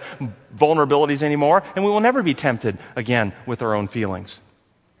have those vulnerabilities anymore, and we will never be tempted again with our own feelings.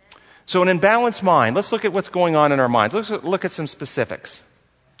 So an imbalanced mind, let's look at what's going on in our minds. Let's look at some specifics.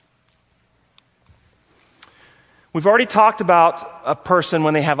 We've already talked about a person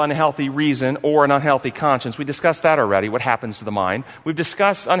when they have unhealthy reason or an unhealthy conscience. We discussed that already, what happens to the mind. We've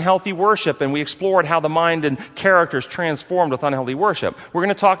discussed unhealthy worship, and we explored how the mind and character is transformed with unhealthy worship. We're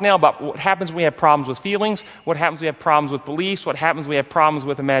going to talk now about what happens when we have problems with feelings, what happens when we have problems with beliefs, what happens when we have problems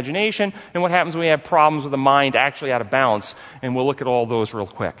with imagination, and what happens when we have problems with the mind actually out of balance. And we'll look at all those real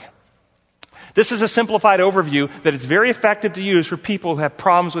quick. This is a simplified overview that is very effective to use for people who have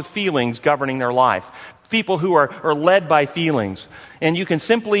problems with feelings governing their life. People who are led by feelings. And you can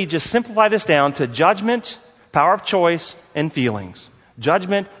simply just simplify this down to judgment, power of choice, and feelings.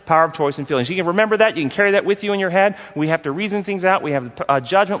 Judgment, power of choice, and feelings. You can remember that. You can carry that with you in your head. We have to reason things out. We have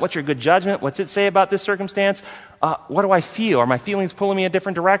judgment. What's your good judgment? What's it say about this circumstance? What do I feel? Are my feelings pulling me a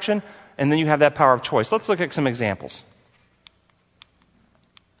different direction? And then you have that power of choice. Let's look at some examples.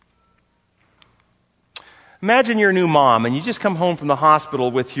 Imagine you're a new mom and you just come home from the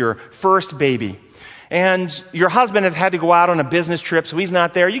hospital with your first baby. And your husband has had to go out on a business trip, so he's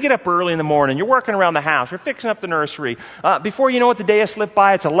not there. You get up early in the morning. You're working around the house. You're fixing up the nursery. Before you know it, the day has slipped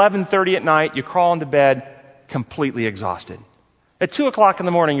by. It's 11:30 at night. You crawl into bed completely exhausted. At 2 o'clock in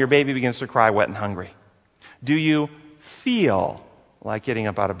the morning, your baby begins to cry wet and hungry. Do you feel like getting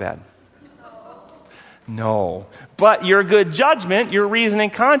up out of bed? No. But your good judgment, your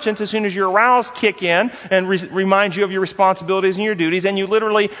reasoning conscience, as soon as you're aroused, kick in and remind you of your responsibilities and your duties, and you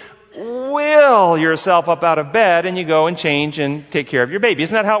literally will yourself up out of bed and you go and change and take care of your baby.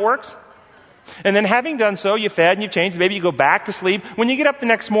 Isn't that how it works? And then having done so, you fed and you changed the baby, you go back to sleep. When you get up the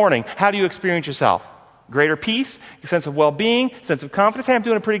next morning, how do you experience yourself? Greater peace, a sense of well-being, sense of confidence. Hey, I'm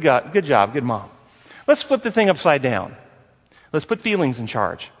doing a pretty good job, good mom. Let's flip the thing upside down. Let's put feelings in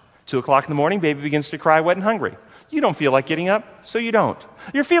charge. 2 o'clock in the morning, baby begins to cry wet and hungry. You don't feel like getting up, so you don't.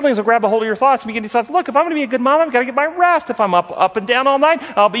 Your feelings will grab a hold of your thoughts and begin to say, look, if I'm going to be a good mom, I've got to get my rest. If I'm up and down all night,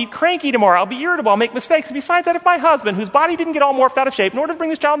 I'll be cranky tomorrow. I'll be irritable. I'll make mistakes. And besides that, if my husband, whose body didn't get all morphed out of shape in order to bring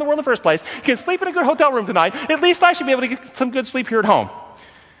this child in the world in the first place, can sleep in a good hotel room tonight, at least I should be able to get some good sleep here at home.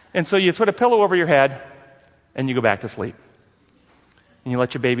 And so you put a pillow over your head and you go back to sleep. And you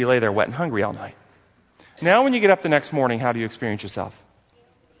let your baby lay there wet and hungry all night. Now when you get up the next morning, how do you experience yourself?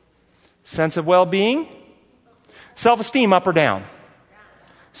 Sense of well-being? Self-esteem up or down?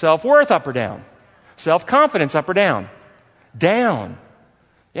 Self-worth up or down? Self-confidence up or down? Down.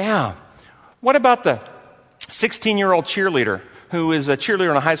 Yeah. What about the 16-year-old cheerleader who is a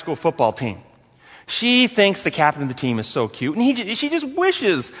cheerleader on a high school football team. She thinks the captain of the team is so cute, and she just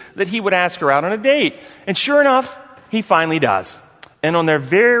wishes that he would ask her out on a date. And sure enough, he finally does. And on their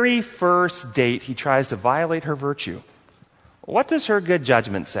very first date, he tries to violate her virtue. What does her good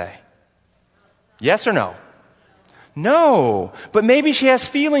judgment say? Yes or no? No. But maybe she has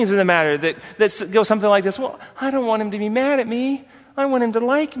feelings in the matter that go something like this. Well, I don't want him to be mad at me. I want him to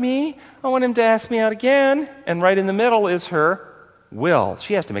like me. I want him to ask me out again. And right in the middle is her will.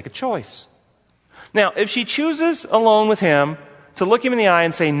 She has to make a choice. Now, if she chooses alone with him to look him in the eye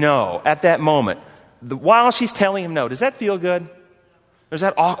and say no at that moment, while she's telling him no, does that feel good? Or is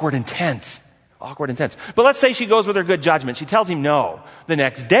that awkward and tense? Awkward and tense. But let's say she goes with her good judgment. She tells him no. The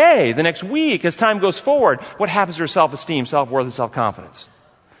next day, the next week, as time goes forward, what happens to her self-esteem, self-worth, and self-confidence?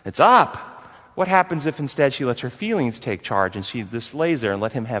 It's up. What happens if instead she lets her feelings take charge and she just lays there and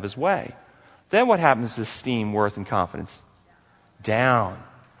let him have his way? Then what happens to esteem, worth, and confidence? Down.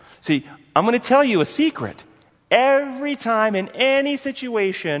 See, I'm going to tell you a secret. Every time in any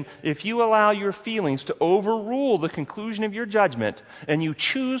situation, if you allow your feelings to overrule the conclusion of your judgment and you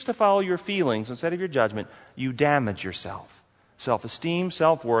choose to follow your feelings instead of your judgment, you damage yourself. Self-esteem,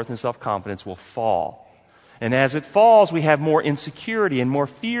 self-worth, and self-confidence will fall. And as it falls, we have more insecurity and more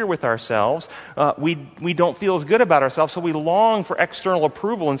fear with ourselves. We don't feel as good about ourselves, so we long for external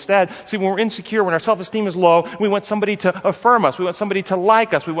approval instead. See, when we're insecure, when our self-esteem is low, we want somebody to affirm us. We want somebody to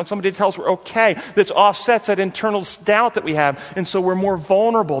like us. We want somebody to tell us we're okay. That offsets that internal doubt that we have. And so we're more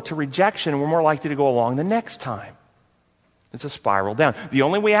vulnerable to rejection, and we're more likely to go along the next time. It's a spiral down. The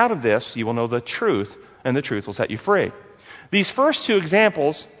only way out of this, you will know the truth, and the truth will set you free. These first two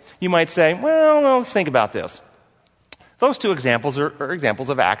examples, you might say, well, let's think about this. Those two examples are examples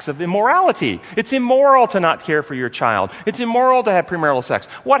of acts of immorality. It's immoral to not care for your child. It's immoral to have premarital sex.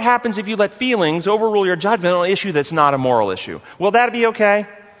 What happens if you let feelings overrule your judgment on an issue that's not a moral issue? Will that be okay?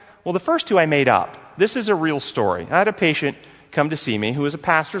 Well, the first two I made up. This is a real story. I had a patient come to see me who is a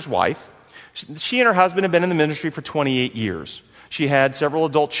pastor's wife. She and her husband have been in the ministry for 28 years. She had several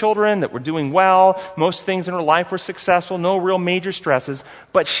adult children that were doing well. Most things in her life were successful, no real major stresses.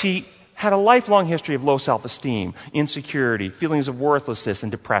 But she had a lifelong history of low self-esteem, insecurity, feelings of worthlessness,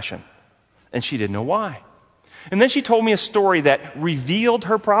 and depression. And she didn't know why. And then she told me a story that revealed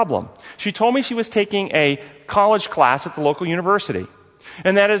her problem. She told me she was taking a college class at the local university.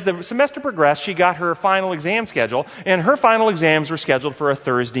 And that as the semester progressed, she got her final exam schedule, and her final exams were scheduled for a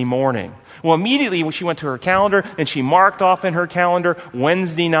Thursday morning. Well, immediately she went to her calendar, and she marked off in her calendar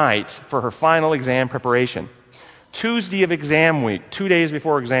Wednesday night for her final exam preparation. Tuesday of exam week, 2 days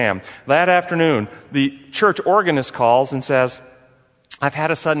before exam, that afternoon, the church organist calls and says, I've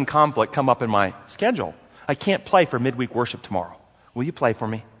had a sudden conflict come up in my schedule. I can't play for midweek worship tomorrow. Will you play for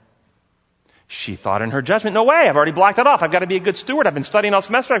me? She thought in her judgment, no way, I've already blocked that off. I've got to be a good steward. I've been studying all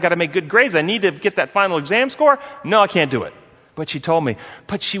semester. I've got to make good grades. I need to get that final exam score. No, I can't do it. But she told me,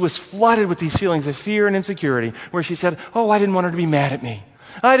 but she was flooded with these feelings of fear and insecurity where she said, I didn't want her to be mad at me.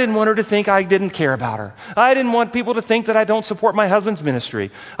 I didn't want her to think I didn't care about her. I didn't want people to think that I don't support my husband's ministry.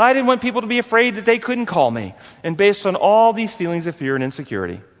 I didn't want people to be afraid that they couldn't call me. And based on all these feelings of fear and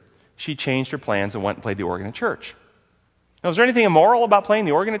insecurity, she changed her plans and went and played the organ at church. Now, is there anything immoral about playing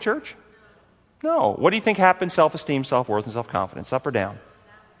the organ at church? No. What do you think happened? Self-esteem, self-worth, and self-confidence. Up or down?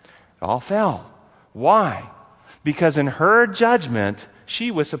 It all fell. Why? Because in her judgment, she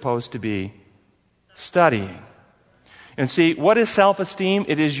was supposed to be studying. And see, what is self-esteem?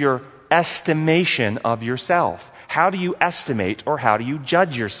 It is your estimation of yourself. How do you estimate or how do you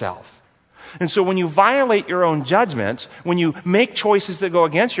judge yourself? And so when you violate your own judgment, when you make choices that go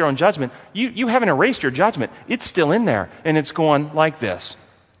against your own judgment, you haven't erased your judgment. It's still in there, and it's going like this.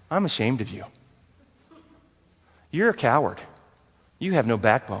 I'm ashamed of you. You're a coward. You have no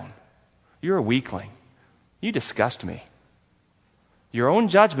backbone. You're a weakling. You disgust me. Your own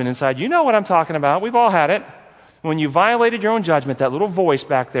judgment inside, you know what I'm talking about. We've all had it. When you violated your own judgment, that little voice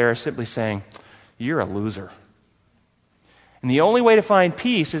back there is simply saying, you're a loser. And the only way to find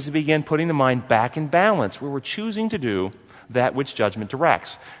peace is to begin putting the mind back in balance, where we're choosing to do that which judgment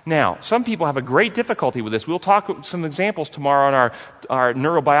directs. Now, some people have a great difficulty with this. We'll talk some examples tomorrow on our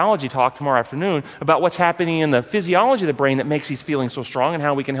neurobiology talk tomorrow afternoon about what's happening in the physiology of the brain that makes these feelings so strong and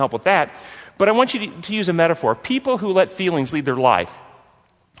how we can help with that. But I want you to use a metaphor. People who let feelings lead their life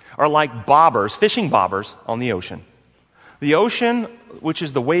are like bobbers, fishing bobbers on the ocean. The ocean, which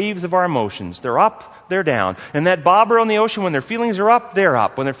is the waves of our emotions, they're up, they're down. And that bobber on the ocean, when their feelings are up, they're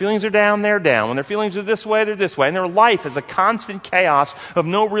up. When their feelings are down, they're down. When their feelings are this way, they're this way. And their life is a constant chaos of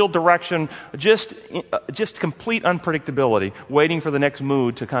no real direction, just complete unpredictability, waiting for the next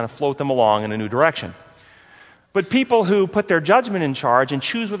mood to kind of float them along in a new direction. But people who put their judgment in charge and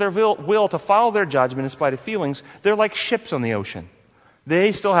choose with their will to follow their judgment in spite of feelings, they're like ships on the ocean.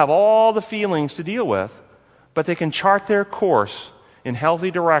 They still have all the feelings to deal with, but they can chart their course in healthy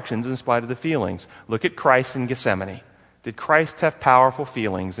directions in spite of the feelings. Look at Christ in Gethsemane. Did Christ have powerful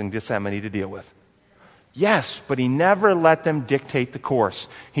feelings in Gethsemane to deal with? Yes, but he never let them dictate the course.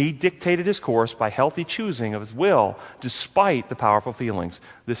 He dictated his course by healthy choosing of his will despite the powerful feelings.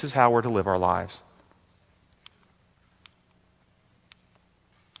 This is how we're to live our lives.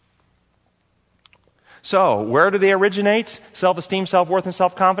 So, where do they originate? Self-esteem, self-worth, and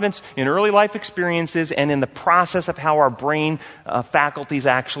self-confidence? In early life experiences and in the process of how our brain faculties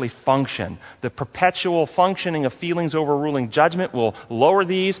actually function. The perpetual functioning of feelings overruling judgment will lower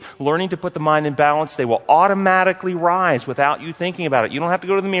these. Learning to put the mind in balance, they will automatically rise without you thinking about it. You don't have to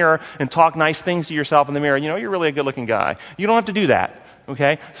go to the mirror and talk nice things to yourself in the mirror. You know, you're really a good-looking guy. You don't have to do that,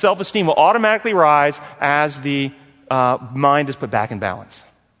 okay? Self-esteem will automatically rise as the mind is put back in balance.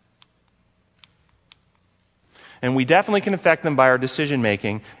 And we definitely can affect them by our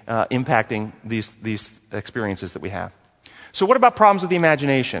decision-making, impacting these experiences that we have. So what about problems with the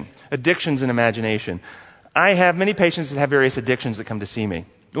imagination? Addictions in imagination. I have many patients that have various addictions that come to see me.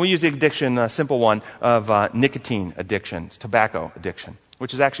 We'll use the addiction, a simple one, of nicotine addiction, tobacco addiction,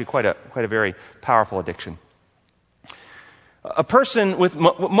 which is actually quite a very powerful addiction. A person with,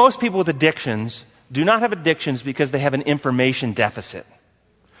 most people with addictions do not have addictions because they have an information deficit.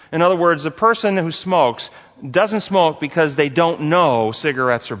 In other words, a person who smokes doesn't smoke because they don't know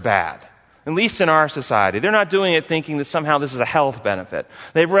cigarettes are bad. At least in our society. They're not doing it thinking that somehow this is a health benefit.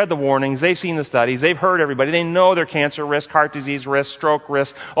 They've read the warnings, they've seen the studies, they've heard everybody, they know their cancer risk, heart disease risk, stroke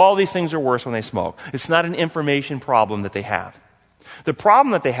risk, all these things are worse when they smoke. It's not an information problem that they have. The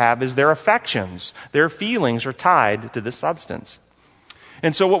problem that they have is their affections, their feelings are tied to this substance.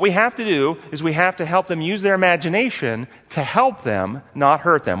 And so what we have to do is we have to help them use their imagination to help them, not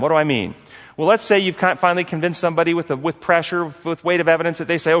hurt them. What do I mean? Well, let's say you've finally convinced somebody with pressure, with weight of evidence that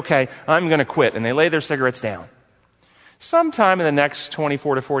they say, okay, I'm going to quit, and they lay their cigarettes down. Sometime in the next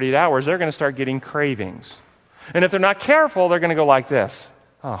 24 to 48 hours, they're going to start getting cravings. And if they're not careful, they're going to go like this.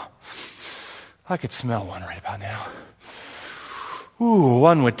 Oh, I could smell one right about now. Ooh,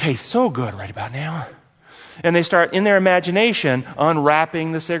 one would taste so good right about now. And they start, in their imagination,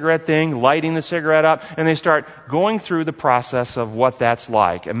 unwrapping the cigarette thing, lighting the cigarette up, and they start going through the process of what that's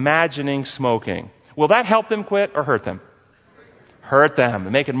like, imagining smoking. Will that help them quit or hurt them? Hurt them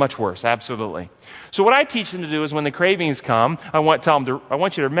and make it much worse, absolutely. So what I teach them to do is when the cravings come, I want you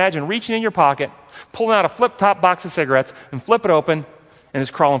to imagine reaching in your pocket, pulling out a flip-top box of cigarettes, and flip it open, and it's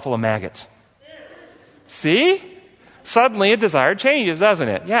crawling full of maggots. See? Suddenly a desire changes, doesn't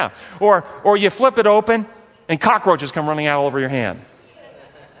it? Yeah. Or you flip it open, and cockroaches come running out all over your hand.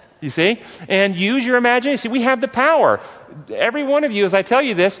 You see? And use your imagination. See, we have the power. Every one of you, as I tell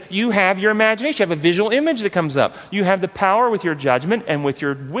you this, you have your imagination. You have a visual image that comes up. You have the power with your judgment and with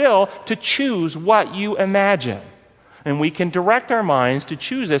your will to choose what you imagine. And we can direct our minds to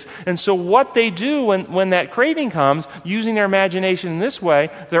choose this. And so what they do when that craving comes, using their imagination in this way,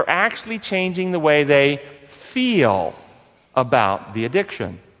 they're actually changing the way they feel about the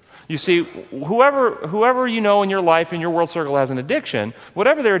addiction. You see, whoever you know in your life, in your world circle has an addiction,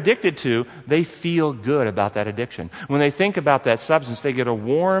 whatever they're addicted to, they feel good about that addiction. When they think about that substance, they get a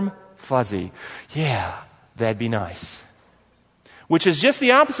warm, fuzzy, yeah, that'd be nice. Which is just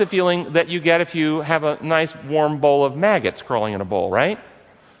the opposite feeling that you get if you have a nice warm bowl of maggots crawling in a bowl, right?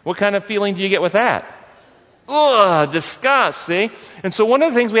 What kind of feeling do you get with that? Ugh, disgust, see? And so one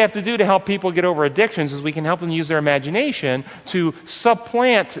of the things we have to do to help people get over addictions is we can help them use their imagination to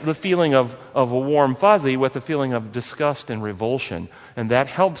supplant the feeling of a warm fuzzy with the feeling of disgust and revulsion. And that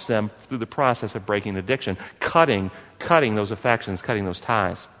helps them through the process of breaking addiction, cutting those affections, cutting those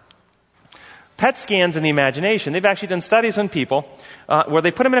ties. PET scans in the imagination, they've actually done studies on people where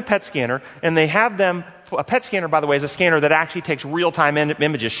they put them in a PET scanner and they have them. A PET scanner, by the way, is a scanner that actually takes real-time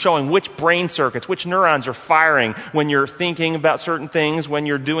images showing which brain circuits, which neurons are firing when you're thinking about certain things, when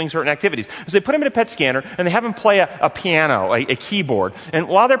you're doing certain activities. So they put them in a PET scanner, and they have them play a piano, a keyboard. And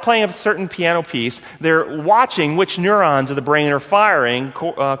while they're playing a certain piano piece, they're watching which neurons of the brain are firing,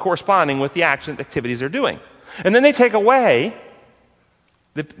 corresponding with the activities they're doing. And then they take away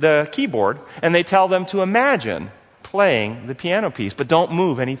the keyboard, and they tell them to imagine playing the piano piece, but don't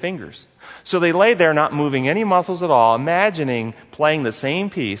move any fingers. So they lay there not moving any muscles at all, imagining playing the same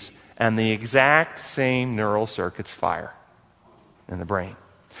piece, and the exact same neural circuits fire in the brain.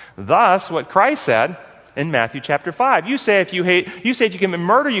 Thus, what Christ said in Matthew chapter 5. You say if you commit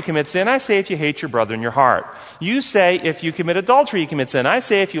murder, you commit sin. I say if you hate your brother in your heart. You say if you commit adultery, you commit sin. I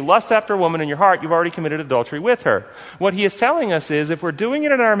say if you lust after a woman in your heart, you've already committed adultery with her. What he is telling us is if we're doing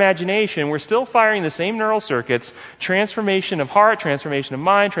it in our imagination, we're still firing the same neural circuits. Transformation of heart, transformation of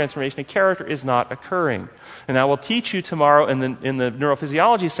mind, transformation of character is not occurring. And I will teach you tomorrow in the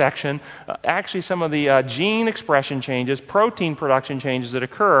neurophysiology section actually some of the gene expression changes, protein production changes that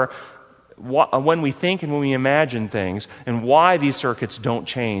occur when we think and when we imagine things, and why these circuits don't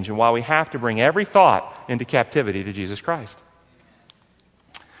change, and why we have to bring every thought into captivity to Jesus Christ.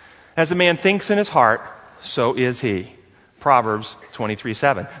 As a man thinks in his heart, so is he. Proverbs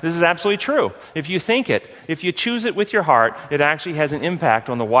 23:7. This is absolutely true. If you think it, if you choose it with your heart, it actually has an impact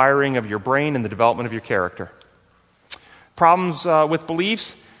on the wiring of your brain and the development of your character. Problems with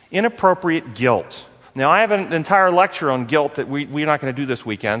beliefs, inappropriate guilt. Now, I have an entire lecture on guilt that we're not going to do this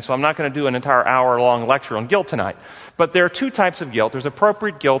weekend, so I'm not going to do an entire hour-long lecture on guilt tonight. But there are two types of guilt. There's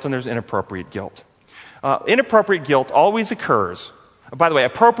appropriate guilt and there's inappropriate guilt. Inappropriate guilt always occurs. By the way,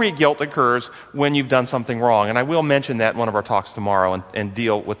 appropriate guilt occurs when you've done something wrong, and I will mention that in one of our talks tomorrow and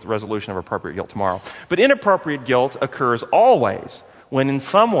deal with the resolution of appropriate guilt tomorrow. But inappropriate guilt occurs always when in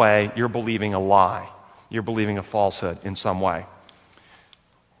some way you're believing a lie. You're believing a falsehood in some way.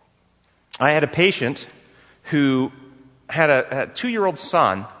 I had a patient who had a 2-year-old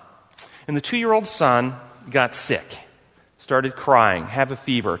son, and the 2-year-old son got sick, started crying, have a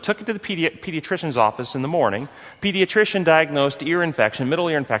fever, took it to the pediatrician's office in the morning. Pediatrician diagnosed ear infection, middle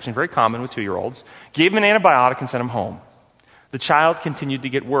ear infection, very common with 2-year-olds, gave him an antibiotic and sent him home. The child continued to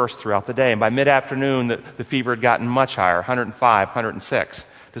get worse throughout the day, and by mid-afternoon, the fever had gotten much higher, 105, 106,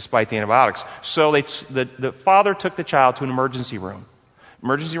 despite the antibiotics. So the father took the child to an emergency room.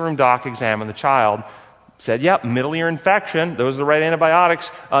 Emergency room doc examined the child, said, yep, middle ear infection, those are the right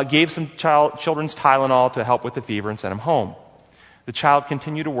antibiotics, gave some children's Tylenol to help with the fever and sent him home. The child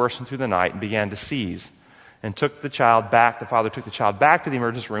continued to worsen through the night and began to seize, and the father took the child back to the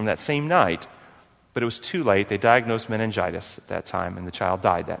emergency room that same night, but it was too late. They diagnosed meningitis at that time, and the child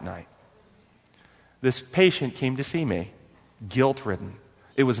died that night. This patient came to see me, guilt-ridden.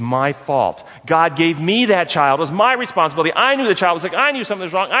 It was my fault. God gave me that child. It was my responsibility. I knew the child was sick. I knew something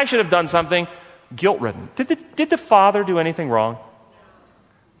was wrong. I should have done something. Guilt-ridden. Did the father do anything wrong?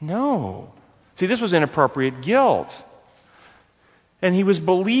 No. See, this was inappropriate guilt. And he was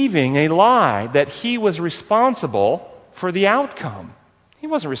believing a lie that he was responsible for the outcome. He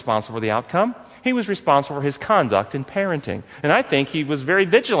wasn't responsible for the outcome. He was responsible for his conduct in parenting. And I think he was very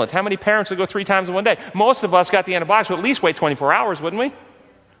vigilant. How many parents would go 3 times in one day? Most of us got the antibiotics, so at least wait 24 hours, wouldn't we?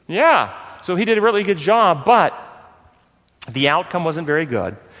 Yeah. So he did a really good job, but the outcome wasn't very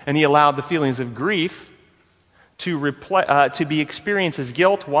good. And he allowed the feelings of grief to be experienced as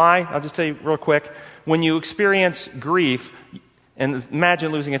guilt. Why? I'll just tell you real quick. When you experience grief, and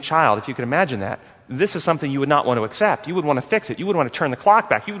imagine losing a child, if you could imagine that, this is something you would not want to accept. You would want to fix it. You would want to turn the clock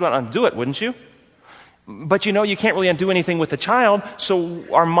back. You would want to undo it, wouldn't you? But you know you can't really undo anything with the child, so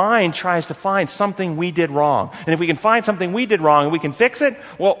our mind tries to find something we did wrong. And if we can find something we did wrong and we can fix it,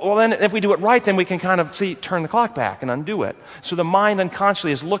 well then if we do it right, then we can kind of turn the clock back and undo it. So the mind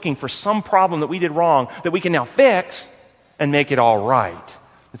unconsciously is looking for some problem that we did wrong that we can now fix and make it all right.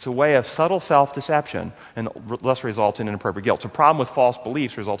 It's a way of subtle self-deception and thus results in inappropriate guilt. So the problem with false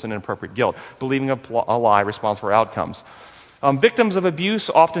beliefs results in inappropriate guilt. Believing a lie responsible for outcomes. Victims of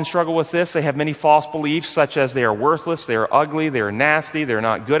abuse often struggle with this. They have many false beliefs, such as they are worthless, they are ugly, they are nasty, they're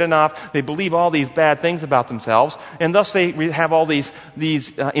not good enough. They believe all these bad things about themselves, and thus they have all these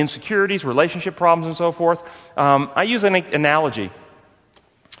insecurities, relationship problems, and so forth. I use an analogy.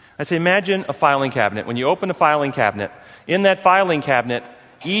 I say, imagine a filing cabinet. When you open the filing cabinet, in that filing cabinet,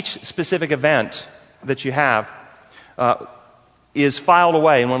 each specific event that you have is filed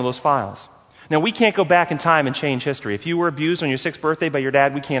away in one of those files. Now, we can't go back in time and change history. If you were abused on your 6th birthday by your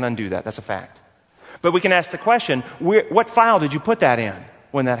dad, we can't undo that. That's a fact. But we can ask the question, what file did you put that in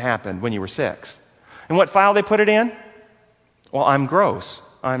when that happened, when you were 6? And what file they put it in? Well, I'm gross.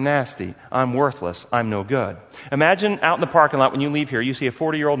 I'm nasty. I'm worthless. I'm no good. Imagine out in the parking lot when you leave here, you see a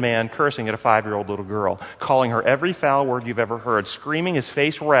 40-year-old man cursing at a 5-year-old little girl, calling her every foul word you've ever heard, screaming his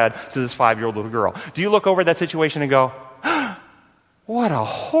face red to this 5-year-old little girl. Do you look over at that situation and go, what a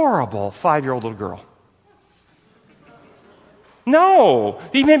horrible 5-year-old little girl? No.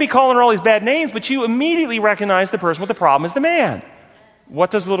 He may be calling her all these bad names, but you immediately recognize the person with the problem is the man.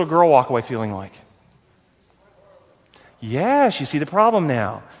 What does the little girl walk away feeling like? Yes, you see the problem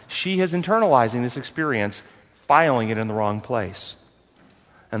now. She is internalizing this experience, filing it in the wrong place.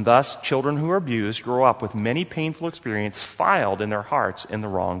 And thus, children who are abused grow up with many painful experiences filed in their hearts in the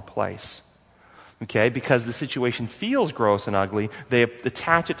wrong place. Okay, because the situation feels gross and ugly, they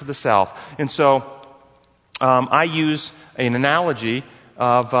attach it to the self. And so I use an analogy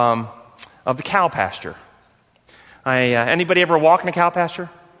of the cow pasture. Anybody ever walk in a cow pasture?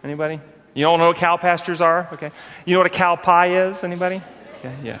 Anybody? You don't know what cow pastures are? Okay. You know what a cow pie is? Anybody?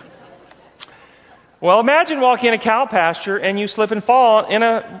 Okay, yeah. Well, imagine walking in a cow pasture and you slip and fall in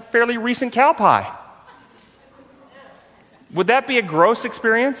a fairly recent cow pie. Would that be a gross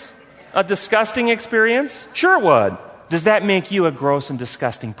experience? A disgusting experience? Sure it would. Does that make you a gross and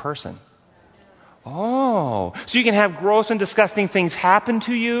disgusting person? Oh, so you can have gross and disgusting things happen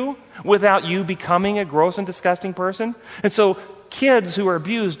to you without you becoming a gross and disgusting person? And so kids who are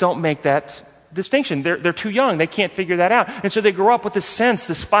abused don't make that distinction. They're too young. They can't figure that out. And so they grow up with this sense,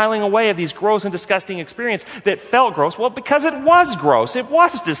 this filing away of these gross and disgusting experiences that felt gross. Well, because it was gross. It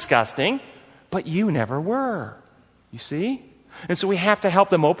was disgusting. But you never were. You see? And so we have to help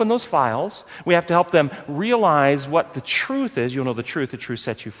them open those files. We have to help them realize what the truth is. You'll know the truth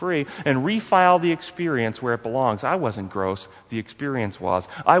sets you free. And refile the experience where it belongs. I wasn't gross. The experience was.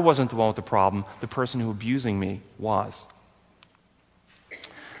 I wasn't the one with the problem. The person who abusing me was.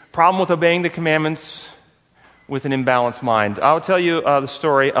 Problem with obeying the commandments with an imbalanced mind. I'll tell you the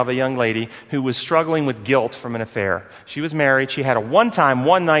story of a young lady who was struggling with guilt from an affair. She was married. She had a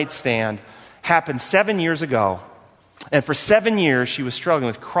one-night stand. Happened 7 years ago. And for 7 years, she was struggling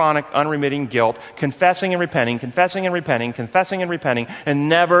with chronic, unremitting guilt, confessing and repenting, confessing and repenting, confessing and repenting, and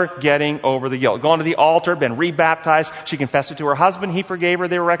never getting over the guilt. Going to the altar, been rebaptized. She confessed it to her husband. He forgave her.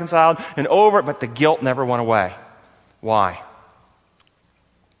 They were reconciled. And over it, but the guilt never went away. Why?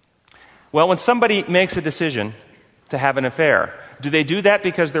 Well, when somebody makes a decision to have an affair, do they do that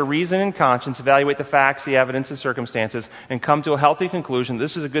because their reason and conscience evaluate the facts, the evidence, and circumstances, and come to a healthy conclusion,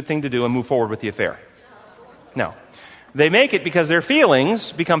 this is a good thing to do, and move forward with the affair? No. They make it because their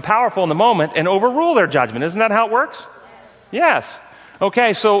feelings become powerful in the moment and overrule their judgment. Isn't that how it works? Yes.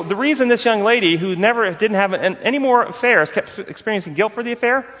 Okay, so the reason this young lady who didn't have any more affairs kept experiencing guilt for the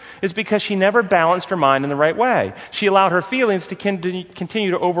affair is because she never balanced her mind in the right way. She allowed her feelings to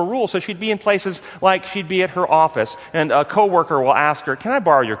continue to overrule, so she'd be in places like she'd be at her office, and a coworker will ask her, "Can I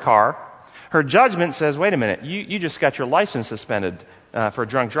borrow your car?" Her judgment says, "Wait a minute, you just got your license suspended for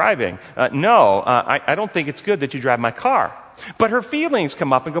drunk driving. No, I don't think it's good that you drive my car." But her feelings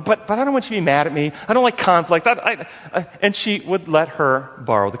come up and go, but I don't want you to be mad at me. I don't like conflict. And she would let her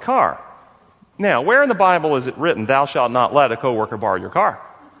borrow the car. Now, where in the Bible is it written, thou shalt not let a coworker borrow your car?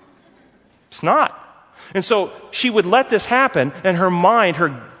 It's not. And so she would let this happen, and her mind,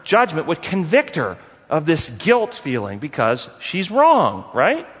 her judgment would convict her of this guilt feeling because she's wrong,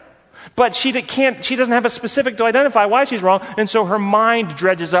 right? But she doesn't have a specific to identify why she's wrong, and so her mind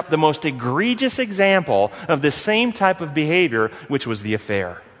dredges up the most egregious example of the same type of behavior, which was the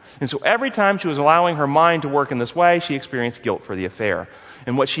affair. And so every time she was allowing her mind to work in this way, she experienced guilt for the affair.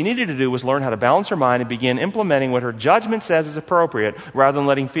 And what she needed to do was learn how to balance her mind and begin implementing what her judgment says is appropriate, rather than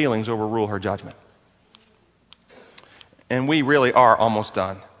letting feelings overrule her judgment. And we really are almost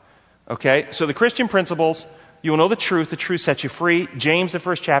done. Okay? So the Christian principles: you will know the truth sets you free. James, the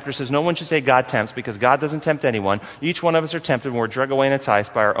first chapter, says no one should say God tempts, because God doesn't tempt anyone. Each one of us are tempted when we're dragged away and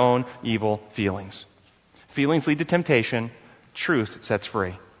enticed by our own evil feelings. Feelings lead to temptation. Truth sets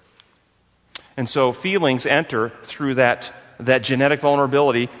free. And so feelings enter through that genetic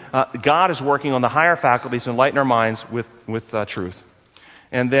vulnerability. God is working on the higher faculties to enlighten our minds with truth.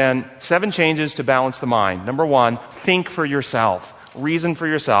 And then 7 changes to balance the mind. Number 1, think for yourself. Reason for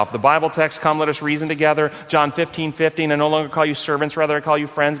yourself. The Bible text, come let us reason together. John 15:15, I no longer call you servants, rather I call you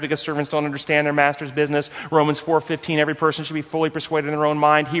friends, because servants don't understand their master's business. Romans 4:15, every person should be fully persuaded in their own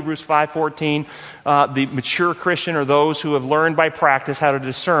mind. Hebrews 5:14, the mature Christian are those who have learned by practice how to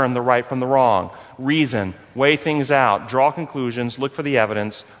discern the right from the wrong. Reason, weigh things out, draw conclusions, look for the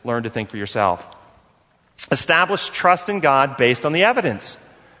evidence, learn to think for yourself. Establish trust in God based on the evidence.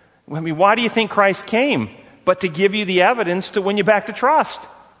 I mean, why do you think Christ came? But to give you the evidence to win you back to trust.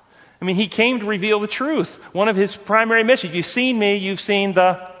 I mean, he came to reveal the truth. One of his primary missions: you've seen me, you've seen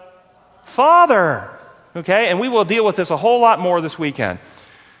the Father. Okay? And we will deal with this a whole lot more this weekend.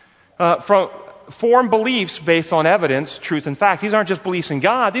 Form beliefs based on evidence, truth, and fact. These aren't just beliefs in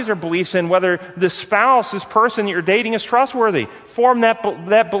God. These are beliefs in whether the spouse, this person that you're dating, is trustworthy. Form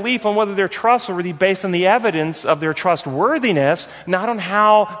that belief on whether they're trustworthy based on the evidence of their trustworthiness, not on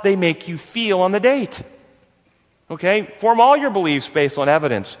how they make you feel on the date. Okay? Form all your beliefs based on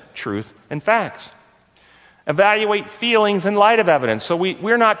evidence, truth, and facts. Evaluate feelings in light of evidence. So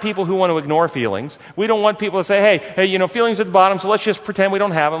we're not people who want to ignore feelings. We don't want people to say, hey, feelings are at the bottom, so let's just pretend we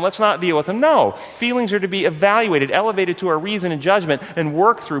don't have them. Let's not deal with them. No. Feelings are to be evaluated, elevated to our reason and judgment, and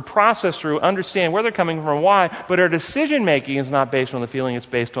work through, process through, understand where they're coming from and why. But our decision-making is not based on the feeling. It's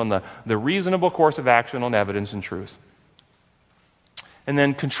based on the reasonable course of action on evidence and truth. And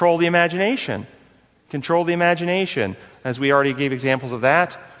then control the imagination. Control the imagination. As we already gave examples of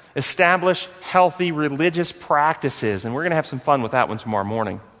that. Establish healthy religious practices. And we're going to have some fun with that one tomorrow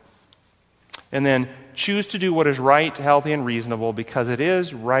morning. And then choose to do what is right, healthy, and reasonable because it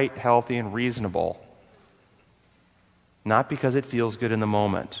is right, healthy, and reasonable. Not because it feels good in the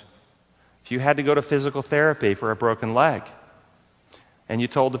moment. If you had to go to physical therapy for a broken leg, and you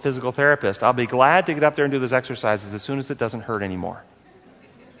told the physical therapist, I'll be glad to get up there and do those exercises as soon as it doesn't hurt anymore.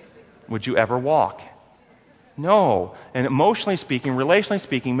 Would you ever walk? No. And emotionally speaking, relationally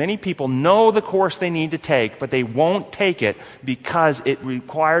speaking, many people know the course they need to take, but they won't take it because it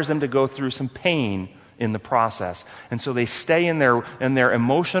requires them to go through some pain in the process. And so they stay in their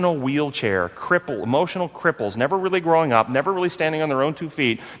emotional wheelchair, emotional cripples, never really growing up, never really standing on their own 2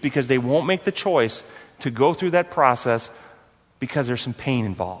 feet, because they won't make the choice to go through that process because there's some pain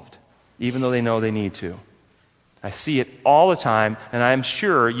involved, even though they know they need to. I see it all the time, and I'm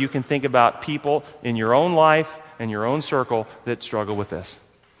sure you can think about people in your own life and your own circle that struggle with this.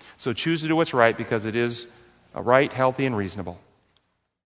 So choose to do what's right because it is right, healthy, and reasonable.